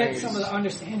trying to get some of the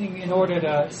understanding in order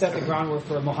to set the groundwork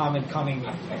for Muhammad coming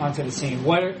onto the scene.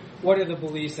 What are the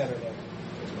beliefs that are there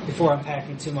before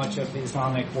unpacking too much of the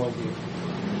Islamic worldview,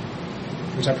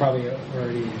 which I probably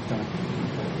already have done.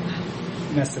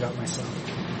 Messed it up myself.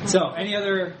 So, any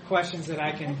other questions that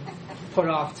I can put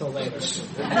off till later? Sharon,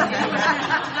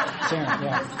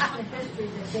 yeah. The history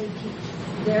that they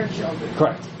teach their children.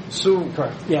 Correct.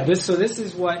 Correct. Yeah. This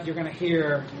is what you're going to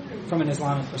hear from an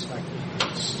Islamic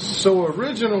perspective. So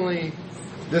originally,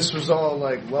 this was all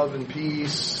like love and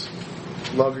peace,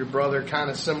 love your brother, kind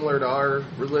of similar to our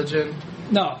religion.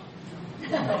 No.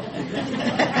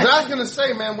 I was going to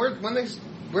say, man,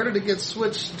 where did it get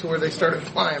switched to where they started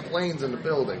flying planes into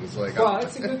buildings? Well,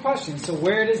 it's a good question. So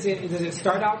where does it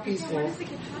start out peaceful?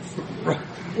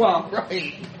 Well,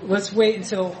 right. Let's wait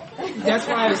until. That's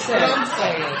why I said. I'm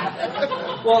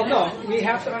saying. Well, no, we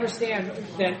have to understand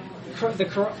that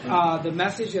the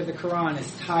message of the Quran is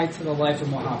tied to the life of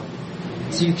Muhammad.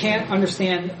 So you can't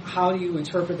understand how you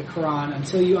interpret the Quran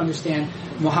until you understand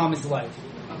Muhammad's life.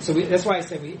 So that's why I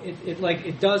said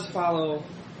it does follow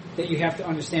that you have to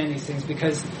understand these things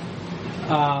because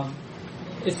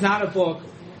it's not a book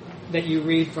that you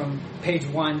read from page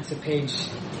 1 to page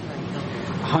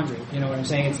 100. You know what I'm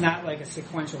saying? It's not like a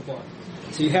sequential book.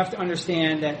 So you have to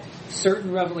understand that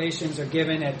certain revelations are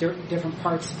given at different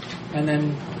parts, and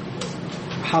then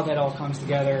how that all comes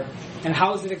together, and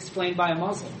how is it explained by a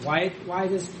Muslim? Why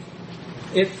does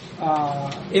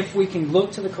if we can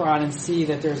look to the Quran and see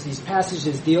that there's these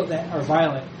passages that are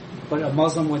violent, but a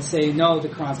Muslim would say no, the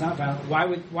Quran's not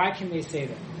violent. Why can they say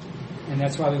that? And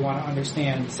that's why we want to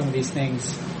understand some of these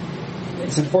things.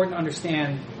 It's important to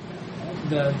understand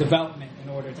the development in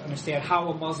order to understand how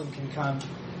a Muslim can come.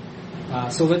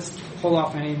 So let's hold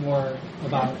off any more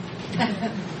about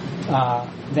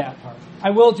that part.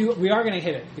 We are going to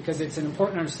hit it because it's an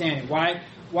important understanding. Why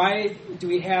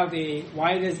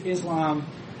does Islam?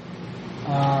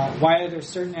 Why are there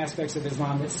certain aspects of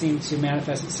Islam that seem to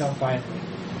manifest itself violently?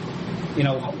 You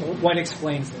know, what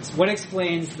explains this? What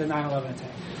explains the 9/11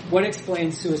 attack? What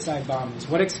explains suicide bombings?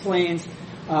 What explains,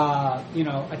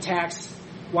 attacks?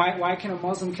 Why can a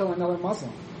Muslim kill another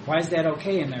Muslim? Why is that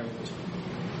okay in their religion?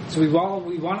 So we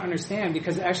want to understand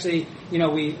because actually,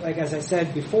 as I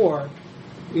said before,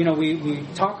 we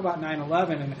talk about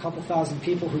 9/11 and a couple thousand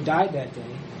people who died that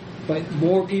day, but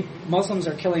Muslims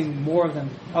are killing more of them,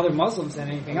 other Muslims than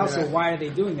anything else. So why are they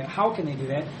doing that? How can they do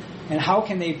that? And how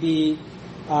can they be?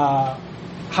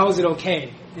 How is it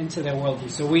okay into their worldview?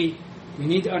 So we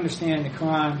need to understand the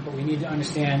Quran, but we need to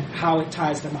understand how it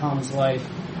ties to Muhammad's life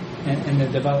and the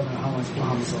development of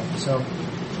Muhammad's life. So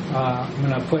I'm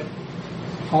going to put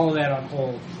all of that on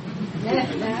hold for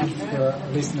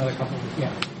at least another couple of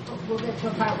yeah. We'll get to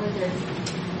a part where there's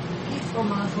peaceful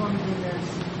Muslims and there's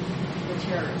the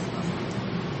terrorist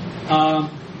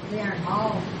Muslims. They aren't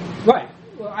all. Right.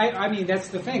 Well, I mean, that's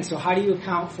the thing. So how do you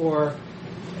account for,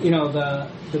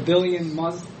 the billion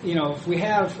if we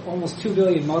have almost 2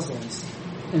 billion Muslims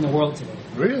in the world today?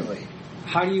 Really?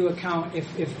 How do you account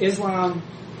if Islam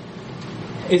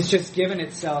is just given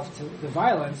itself to the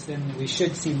violence, then we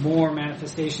should see more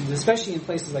manifestations, especially in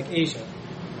places like Asia.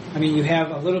 I mean, you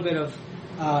have a little bit of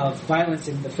violence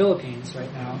in the Philippines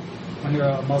right now under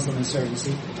a Muslim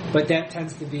insurgency, but that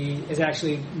is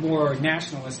actually more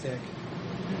nationalistic,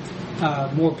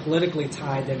 more politically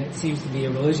tied than it seems to be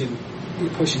a religion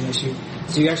pushing issue.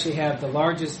 So you actually have the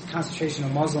largest concentration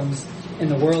of Muslims in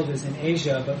the world is in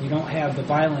Asia, but you don't have the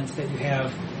violence that you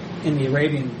have in the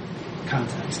Arabian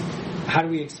context. How do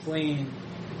we explain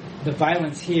the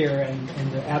violence here and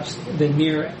the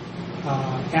near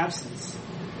absence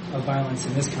of violence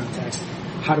in this context?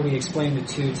 How do we explain the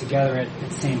two together at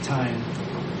the same time?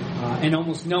 And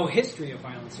almost no history of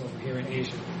violence over here in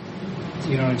Asia.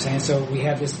 You know what I'm saying? So we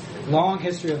have this long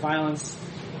history of violence,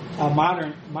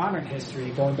 modern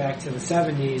history going back to the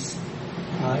 70s,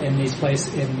 in these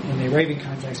places in the Arabian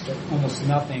context, but almost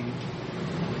nothing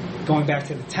going back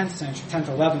to the 10th century, 10th,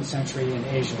 11th century in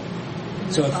Asia.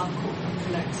 So it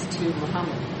connects to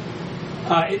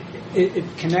Muhammad.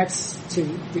 It connects to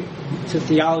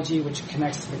theology, which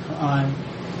connects to the Quran,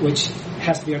 which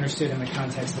has to be understood in the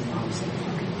context of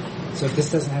Muhammad. So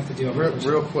this doesn't have to do with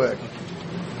real quick.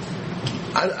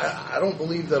 I don't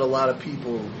believe that a lot of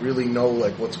people really know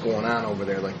like what's going on over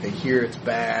there. Like they hear it's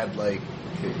bad. Like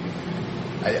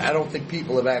I don't think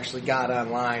people have actually got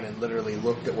online and literally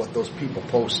looked at what those people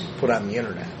put on the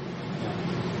internet.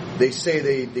 They say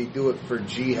they do it for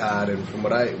jihad, and from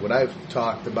what I've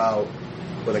talked about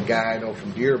with a guy I know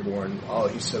from Dearborn,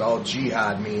 he said all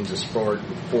jihad means is for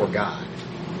God.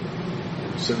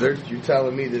 So you're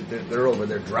telling me that they're over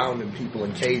there drowning people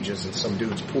in cages in some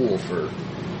dude's pool for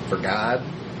God?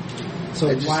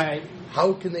 So why?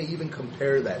 How can they even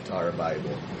compare that to our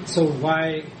Bible? So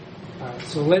why?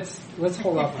 So let's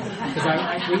hold up on it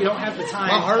because we don't have the time.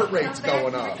 My heart rate's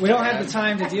going up. We don't have the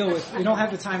time to deal with. We don't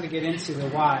have the time to get into the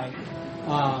why.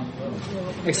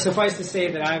 Suffice to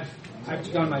say that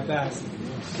I've done my best,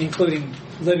 including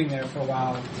living there for a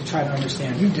while, to try to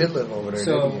understand. You did live over there,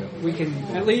 so didn't you? We can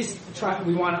at least try.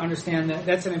 We want to understand that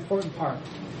that's an important part,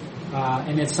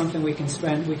 and it's something we can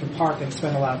park and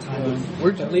spend a lot of time on.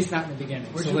 But at least not in the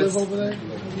beginning. Where'd you live over there?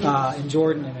 In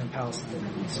Jordan and in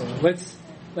Palestine. So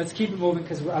let's keep it moving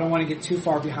because I don't want to get too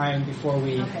far behind before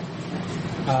we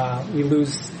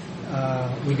lose.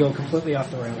 We go completely off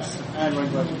the rails. I had one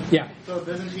question. Yeah. So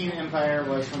the Byzantine Empire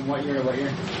was from what year to what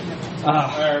year?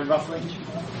 Or roughly?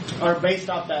 Or based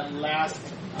off that last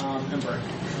emperor?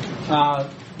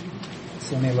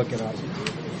 So let me look it up.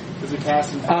 Does it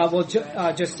pass?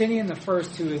 Justinian I,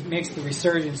 who makes the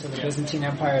resurgence of the Byzantine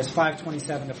Empire, is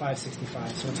 527 to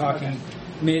 565. So we're talking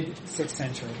mid-6th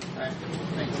century. All right.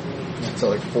 Thanks. So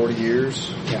like 40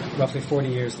 years? Yeah, roughly 40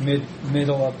 years.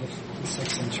 Middle of the 6th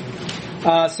century.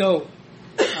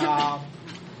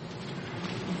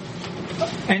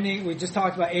 And we just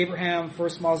talked about Abraham,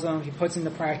 first Muslim. He puts into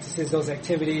practices those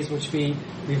activities which be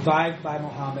revived by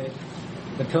Muhammad,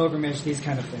 the pilgrimage, these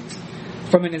kind of things.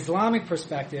 From an Islamic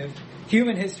perspective,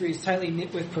 human history is tightly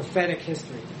knit with prophetic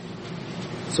history.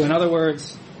 So in other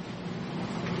words,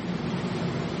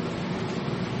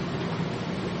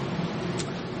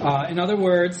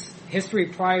 history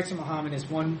prior to Muhammad is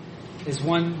one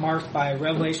marked by a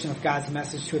revelation of God's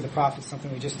message to the prophets,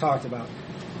 something we just talked about.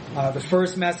 The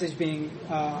first message being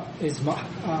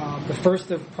the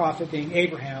first of prophet being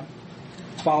Abraham,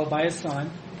 followed by his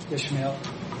son Ishmael.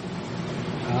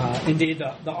 Indeed,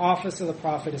 the office of the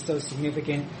prophet is so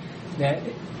significant that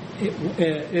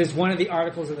it is one of the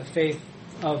articles of the faith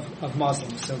of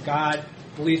Muslims. So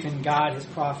belief in God, His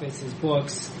prophets, His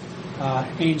books,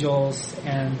 angels,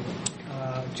 and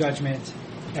judgment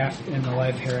in the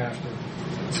life hereafter.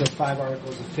 So 5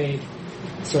 articles of faith.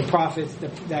 So prophets,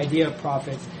 the idea of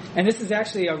prophets. And this is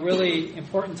actually a really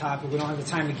important topic. We don't have the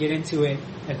time to get into it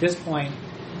at this point,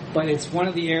 but it's one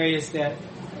of the areas that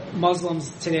Muslims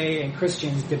today and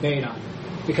Christians debate on.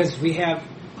 Because we have,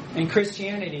 in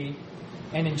Christianity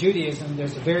and in Judaism,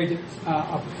 there's there's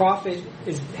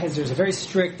a very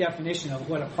strict definition of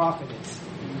what a prophet is.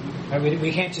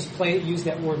 We can't just use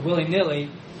that word willy-nilly.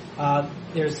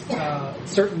 There's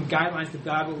certain guidelines that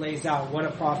God lays out what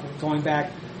a prophet, going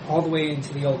back all the way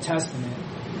into the Old Testament.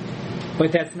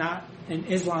 But that's not an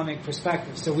Islamic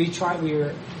perspective. So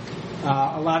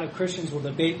a lot of Christians will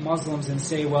debate Muslims and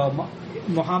say, well,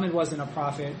 Muhammad wasn't a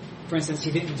prophet. For instance,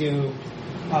 he didn't do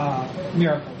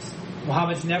miracles.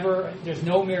 There's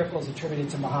no miracles attributed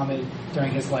to Muhammad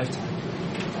during his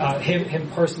lifetime. Him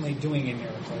personally doing a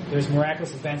miracle. There's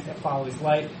miraculous events that follow his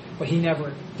life, but he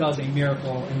never does a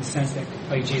miracle in the sense that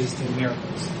like Jesus did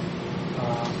miracles.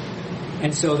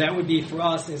 And so that would be for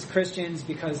us as Christians,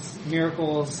 because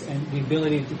miracles and the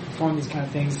ability to perform these kind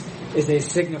of things is a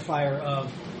signifier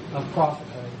of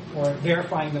prophethood, or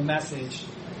verifying the message.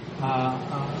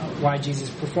 Why Jesus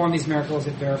performed these miracles,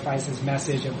 it verifies his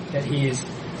message that he is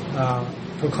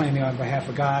proclaiming on behalf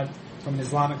of God. From an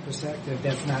Islamic perspective,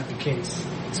 that's not the case.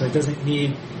 So it doesn't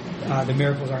need, the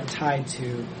miracles aren't tied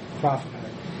to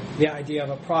prophethood. The idea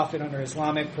of a prophet from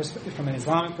an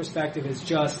Islamic perspective is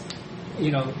just,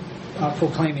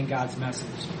 proclaiming God's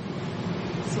message.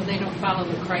 So they don't follow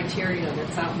the criteria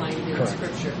that's outlined in Correct.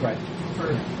 Scripture. Right.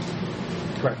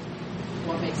 Correct.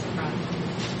 What makes a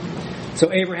prophet?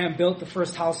 So Abraham built the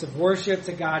first house of worship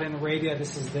to God in Arabia.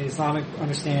 This is the Islamic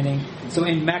understanding. So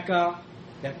in Mecca,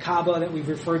 that Kaaba that we've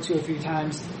referred to a few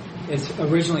times is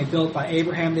originally built by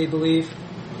Abraham, they believe.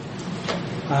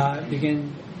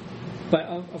 But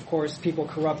of course, people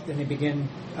corrupt and they begin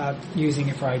using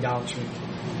it for idolatry.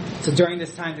 So during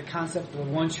this time, the concept of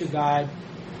the one true God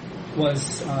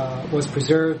was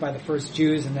preserved by the first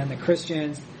Jews and then the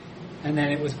Christians, and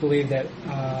then it was believed that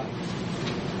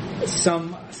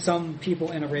some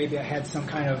people in Arabia had some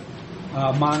kind of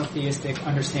monotheistic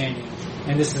understanding,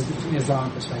 and this is from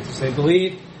Islamic perspective. So they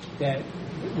believed that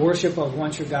worship of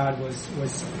one true God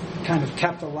was kind of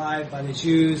kept alive by the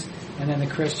Jews and then the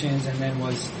Christians, and then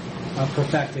was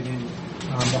perfected in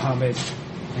Muhammad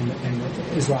and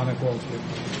the Islamic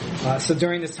worldview. So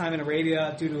during this time in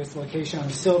Arabia, due to its location on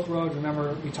the Silk Road,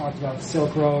 remember we talked about the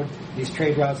Silk Road, these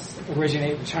trade routes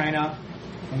originate in China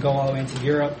and go all the way into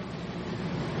Europe.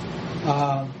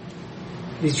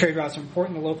 These trade routes are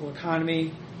important to the local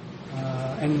economy,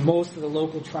 and most of the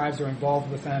local tribes are involved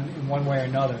with them in one way or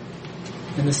another.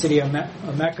 In the city of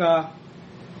Mecca,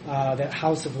 that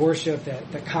house of worship,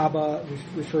 that Kaaba,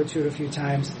 we've referred to it a few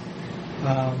times,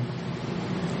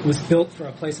 was built for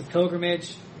a place of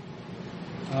pilgrimage.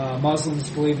 Muslims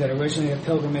believe that originally a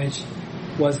pilgrimage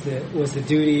was the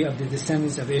duty of the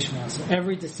descendants of Ishmael. So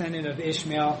every descendant of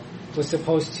Ishmael was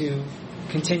supposed to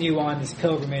continue on this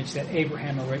pilgrimage that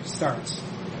Abraham starts,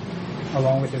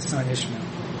 along with his son Ishmael.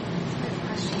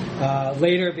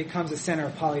 Later it becomes a center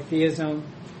of polytheism.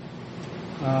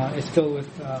 It's filled with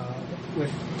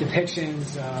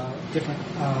depictions, different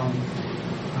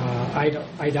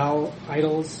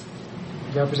idols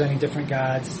representing different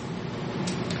gods.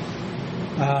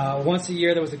 Once a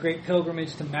year there was a great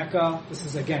pilgrimage to Mecca. This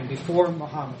is again before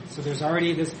Muhammad. So there's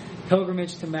already this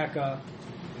pilgrimage to Mecca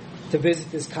to visit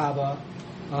this Kaaba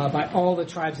by all the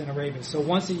tribes in Arabia. So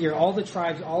once a year all the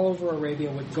tribes all over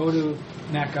Arabia would go to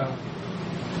Mecca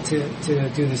to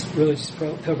do this religious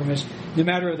pilgrimage, no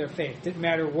matter their faith. Didn't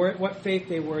matter what faith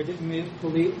they were,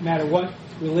 didn't matter what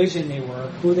religion they were,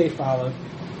 who they followed,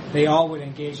 they all would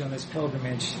engage on this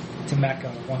pilgrimage to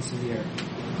Mecca once a year.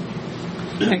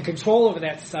 And control over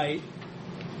that site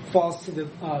falls to the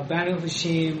Banu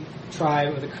Hashim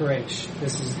tribe of the Quraysh.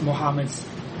 This is Muhammad's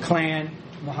clan,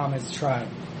 Muhammad's tribe.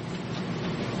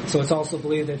 So it's also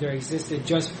believed that there existed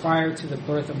just prior to the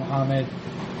birth of Muhammad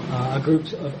a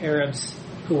group of Arabs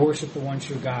who worship the one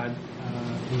true God.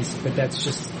 But that's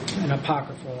just an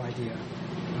apocryphal idea.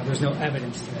 There's no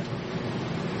evidence to that.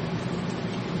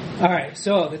 All right,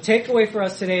 so the takeaway for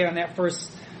us today on that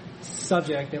first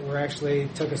subject that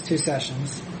took us 2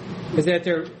 sessions is that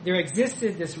there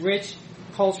existed this rich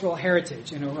cultural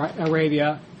heritage in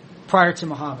Arabia prior to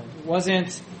Muhammad. It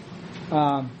wasn't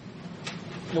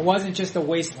just a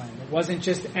wasteland. It wasn't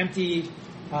just empty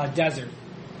desert.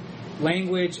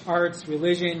 Language, arts,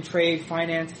 religion, trade,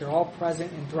 finance, they're all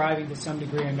present and thriving to some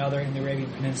degree or another in the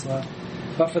Arabian Peninsula.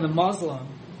 But for the Muslim,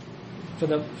 for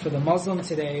the Muslim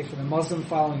today, for the Muslim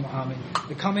following Muhammad,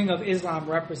 the coming of Islam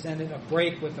represented a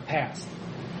break with the past,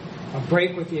 a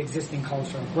break with the existing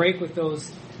culture, a break with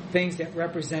those things that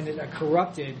represented a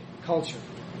corrupted culture.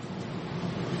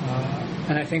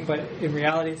 And I think, but in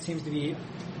reality, it seems to be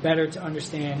better to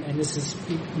understand, and this is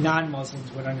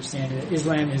non-Muslims would understand it.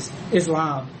 Islam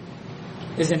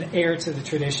is an heir to the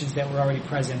traditions that were already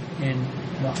present in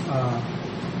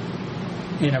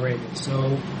Arabia.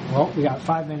 So, we got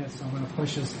 5 minutes, so I'm going to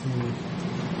push us to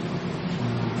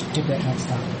hit that next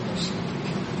topic.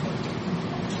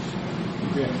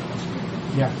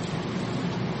 Yeah.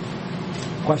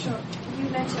 Question? So you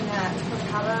mentioned that for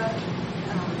Kaaba,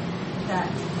 that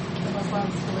the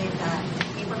Muslims believe that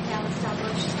Abraham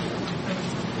established.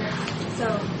 So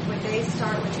would they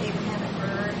start with Abraham and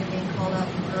Ur and being called up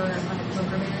Ur on a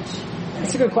pilgrimage?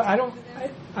 That's a good question.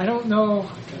 I don't know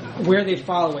where they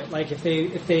follow it. Like if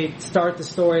they start the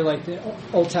story like the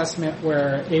Old Testament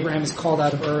where Abraham is called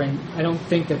out of Ur, and I don't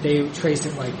think that they trace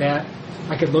it like that.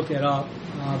 I could look it up,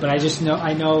 but I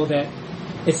know that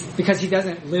it's because he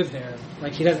doesn't live there.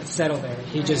 Like he doesn't settle there.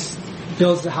 He just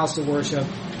builds the house of worship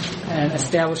and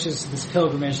establishes this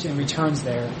pilgrimage and returns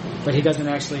there, but he doesn't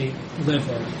actually live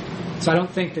there. So I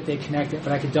don't think that they connect it,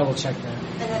 but I could double check that.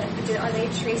 And then, are they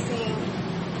tracing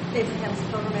Abraham's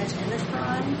pilgrimage in the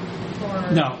Quran?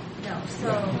 Or No. No.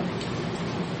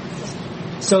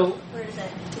 So where is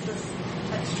it? Is this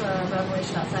extra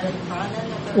revelation outside of the Quran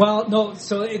then? Well, no.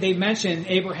 So they mention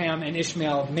Abraham and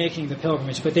Ishmael making the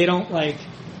pilgrimage, but they don't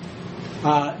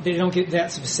they don't get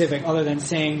that specific, other than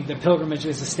saying the pilgrimage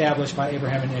is established by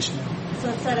Abraham and Ishmael. So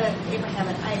instead of Abraham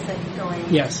and Isaac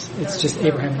going... Yes, it's just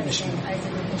Abraham and Ishmael.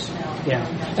 Isaac and Ishmael.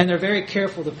 Yeah, and they're very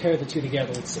careful to pair the two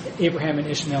together. It's Abraham and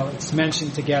Ishmael. It's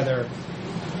mentioned together,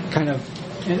 kind of,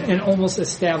 and almost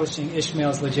establishing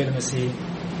Ishmael's legitimacy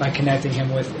by connecting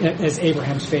him with as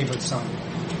Abraham's favorite son,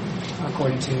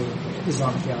 according to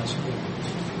Islamic theology.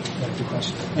 good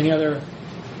question. Any other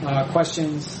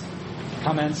questions,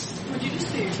 comments? Would you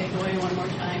just do your takeaway one more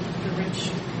time? The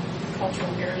rich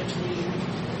cultural heritage theme.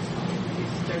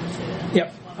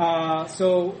 Yep.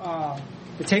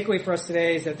 The takeaway for us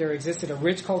today is that there existed a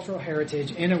rich cultural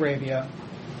heritage in Arabia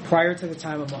prior to the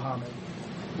time of Muhammad.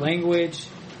 Language,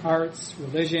 arts,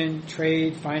 religion,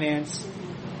 trade, finance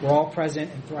were all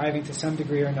present and thriving to some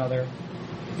degree or another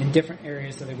in different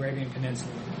areas of the Arabian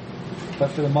Peninsula.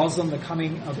 But for the Muslim, the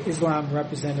coming of Islam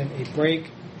represented a break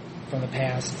from the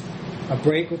past, a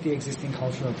break with the existing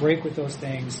culture, a break with those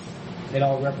things that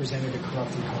all represented a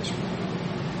corrupted culture.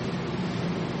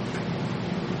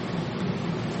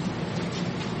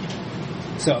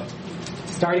 So,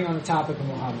 starting on the topic of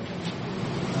Muhammad.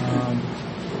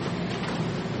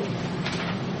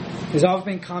 There's often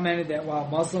been commented that while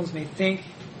Muslims may think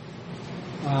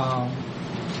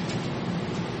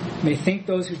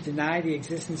those who deny the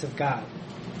existence of God,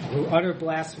 who utter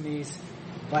blasphemies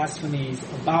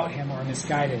about Him are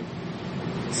misguided,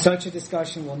 such a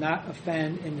discussion will not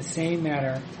offend in the same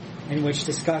manner in which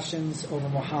discussions over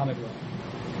Muhammad will.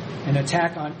 An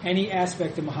attack on any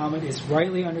aspect of Muhammad is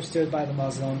rightly understood by the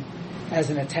Muslim as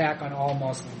an attack on all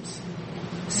Muslims,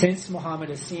 since Muhammad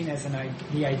is seen as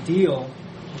the ideal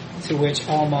to which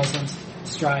all Muslims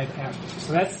strive after.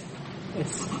 So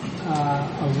it's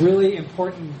a really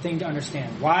important thing to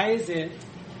understand. Why is it,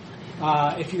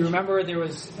 if you remember, there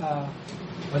was,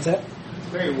 what's that? It's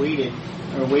very weighty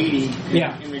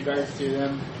in regards to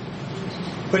them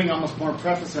putting almost more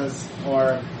preferences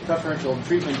or preferential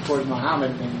treatment towards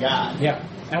Muhammad than God. Yeah,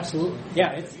 absolutely.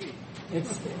 Yeah,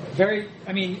 it's very,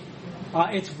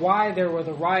 it's why there were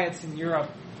the riots in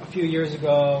Europe a few years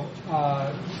ago,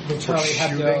 the Charlie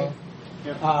Hebdo.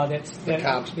 The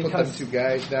cops put them two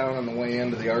guys down on the way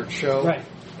into the art show. Right.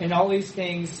 And all these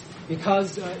things,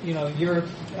 because, your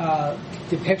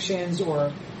depictions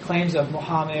or claims of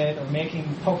Muhammad or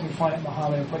poking fun at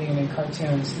Muhammad and putting him in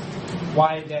cartoons,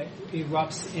 why that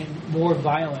erupts in more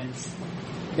violence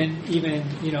than even,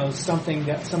 something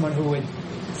that someone who would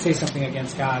say something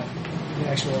against God, the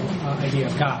actual idea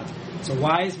of God. So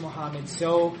why is Muhammad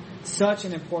such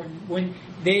an important, when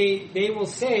they will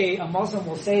say, a Muslim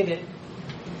will say that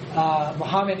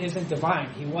Muhammad isn't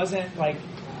divine. He wasn't like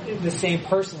the same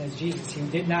person as Jesus.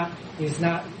 He's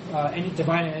not any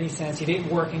divine in any sense. He didn't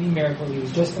work any miracle. He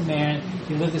was just a man.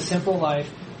 He lived a simple life.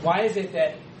 Why is it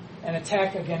that an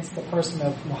attack against the person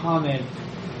of Muhammad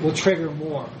will trigger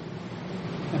more?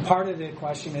 And part of the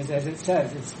question is, as it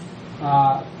says, it's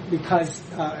because,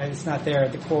 and it's not there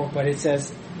at the quote, but it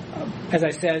says, as I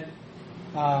said,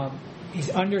 he's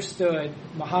understood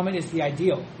Muhammad is the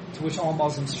ideal to which all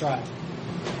Muslims strive.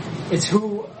 It's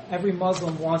who every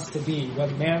Muslim wants to be,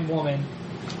 whether man, woman.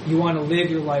 You want to live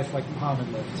your life like Muhammad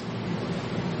lived.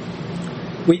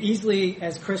 We easily,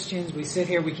 as Christians, we sit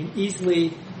here, we can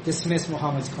easily dismiss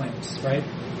Muhammad's claims, right?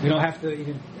 We don't have to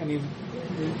even,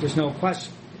 there's no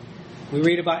question. We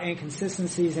read about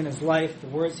inconsistencies in his life, the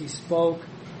words he spoke,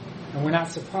 and we're not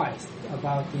surprised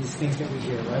about these things that we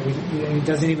hear, right? We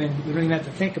don't even have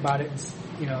to think about it and,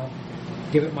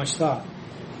 give it much thought.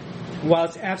 While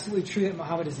it's absolutely true that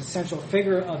Muhammad is the central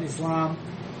figure of Islam,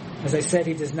 as I said,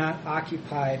 he does not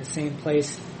occupy the same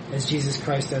place as Jesus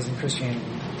Christ does in Christianity.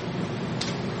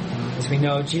 As we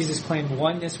know, Jesus claimed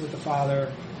oneness with the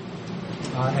Father,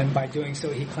 and by doing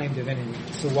so, he claimed divinity.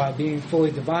 So while being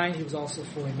fully divine, he was also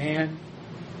fully man,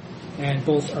 and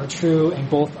both are true and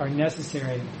both are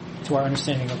necessary to our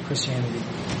understanding of Christianity.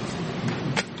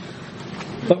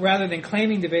 But rather than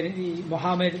claiming divinity,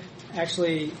 Muhammad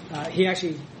actually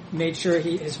made sure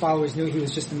his followers knew he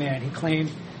was just a man. He claimed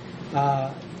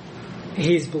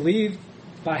he's believed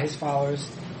by his followers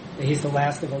that he's the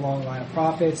last of a long line of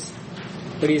prophets,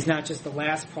 but he's not just the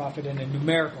last prophet in a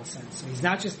numerical sense. So he's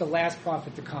not just the last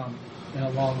prophet to come in a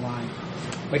long line,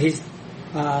 but he's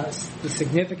the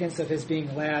significance of his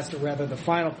being last, or rather the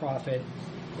final prophet,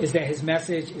 is that his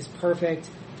message is perfect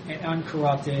and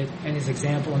uncorrupted, and his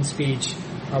example and speech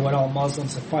are what all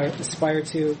Muslims aspire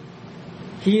to.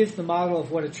 He is the model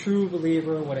of what a true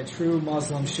believer, what a true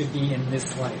Muslim should be in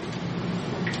this life.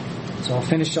 So I'll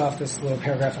finish off this little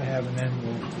paragraph I have, and then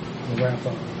we'll wrap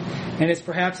up. And it's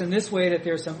perhaps in this way that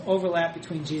there's some overlap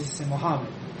between Jesus and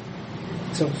Muhammad.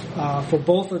 So for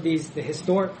both of these, the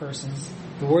historic persons,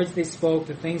 the words they spoke,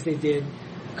 the things they did,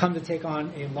 come to take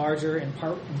on a larger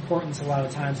importance a lot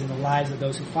of times in the lives of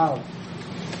those who follow.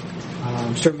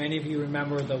 I'm sure many of you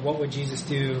remember the "What Would Jesus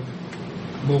Do"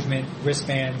 movement,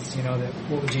 wristbands, that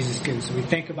what would Jesus do? So we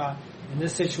think about, in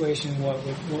this situation, what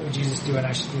would Jesus do, and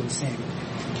I should do the same.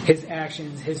 His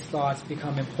actions, his thoughts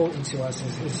become important to us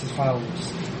as his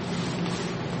followers.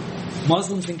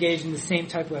 Muslims engage in the same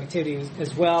type of activity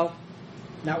as well,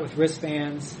 not with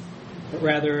wristbands, but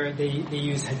rather they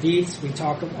use hadiths. We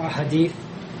talk about hadith.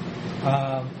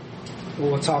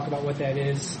 We'll talk about what that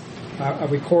is. A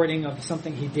recording of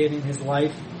something he did in his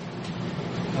life,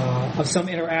 of some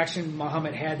interaction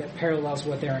Muhammad had that parallels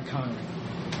what they're encountering.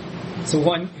 So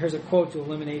here's a quote to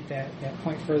eliminate that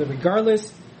point further.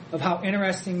 Regardless of how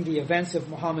interesting the events of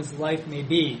Muhammad's life may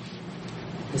be,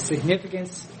 the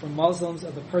significance for Muslims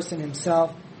of the person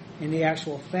himself and the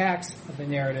actual facts of the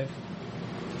narrative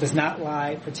does not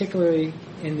lie particularly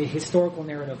in the historical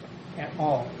narrative at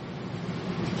all.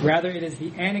 Rather, it is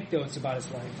the anecdotes about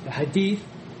his life, the hadith,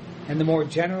 and the more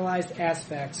generalized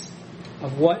aspects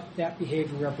of what that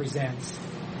behavior represents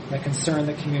that concern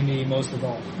the community most of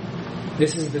all.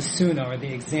 This is the sunnah, or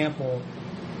the example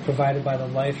provided by the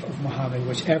life of Muhammad,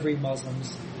 which every Muslim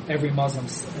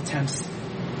attempts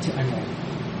to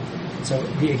emulate. So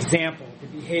the example, the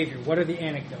behavior, what are the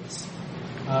anecdotes,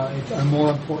 are more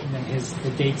important than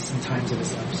the dates and times of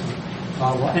his life. So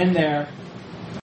we'll end there.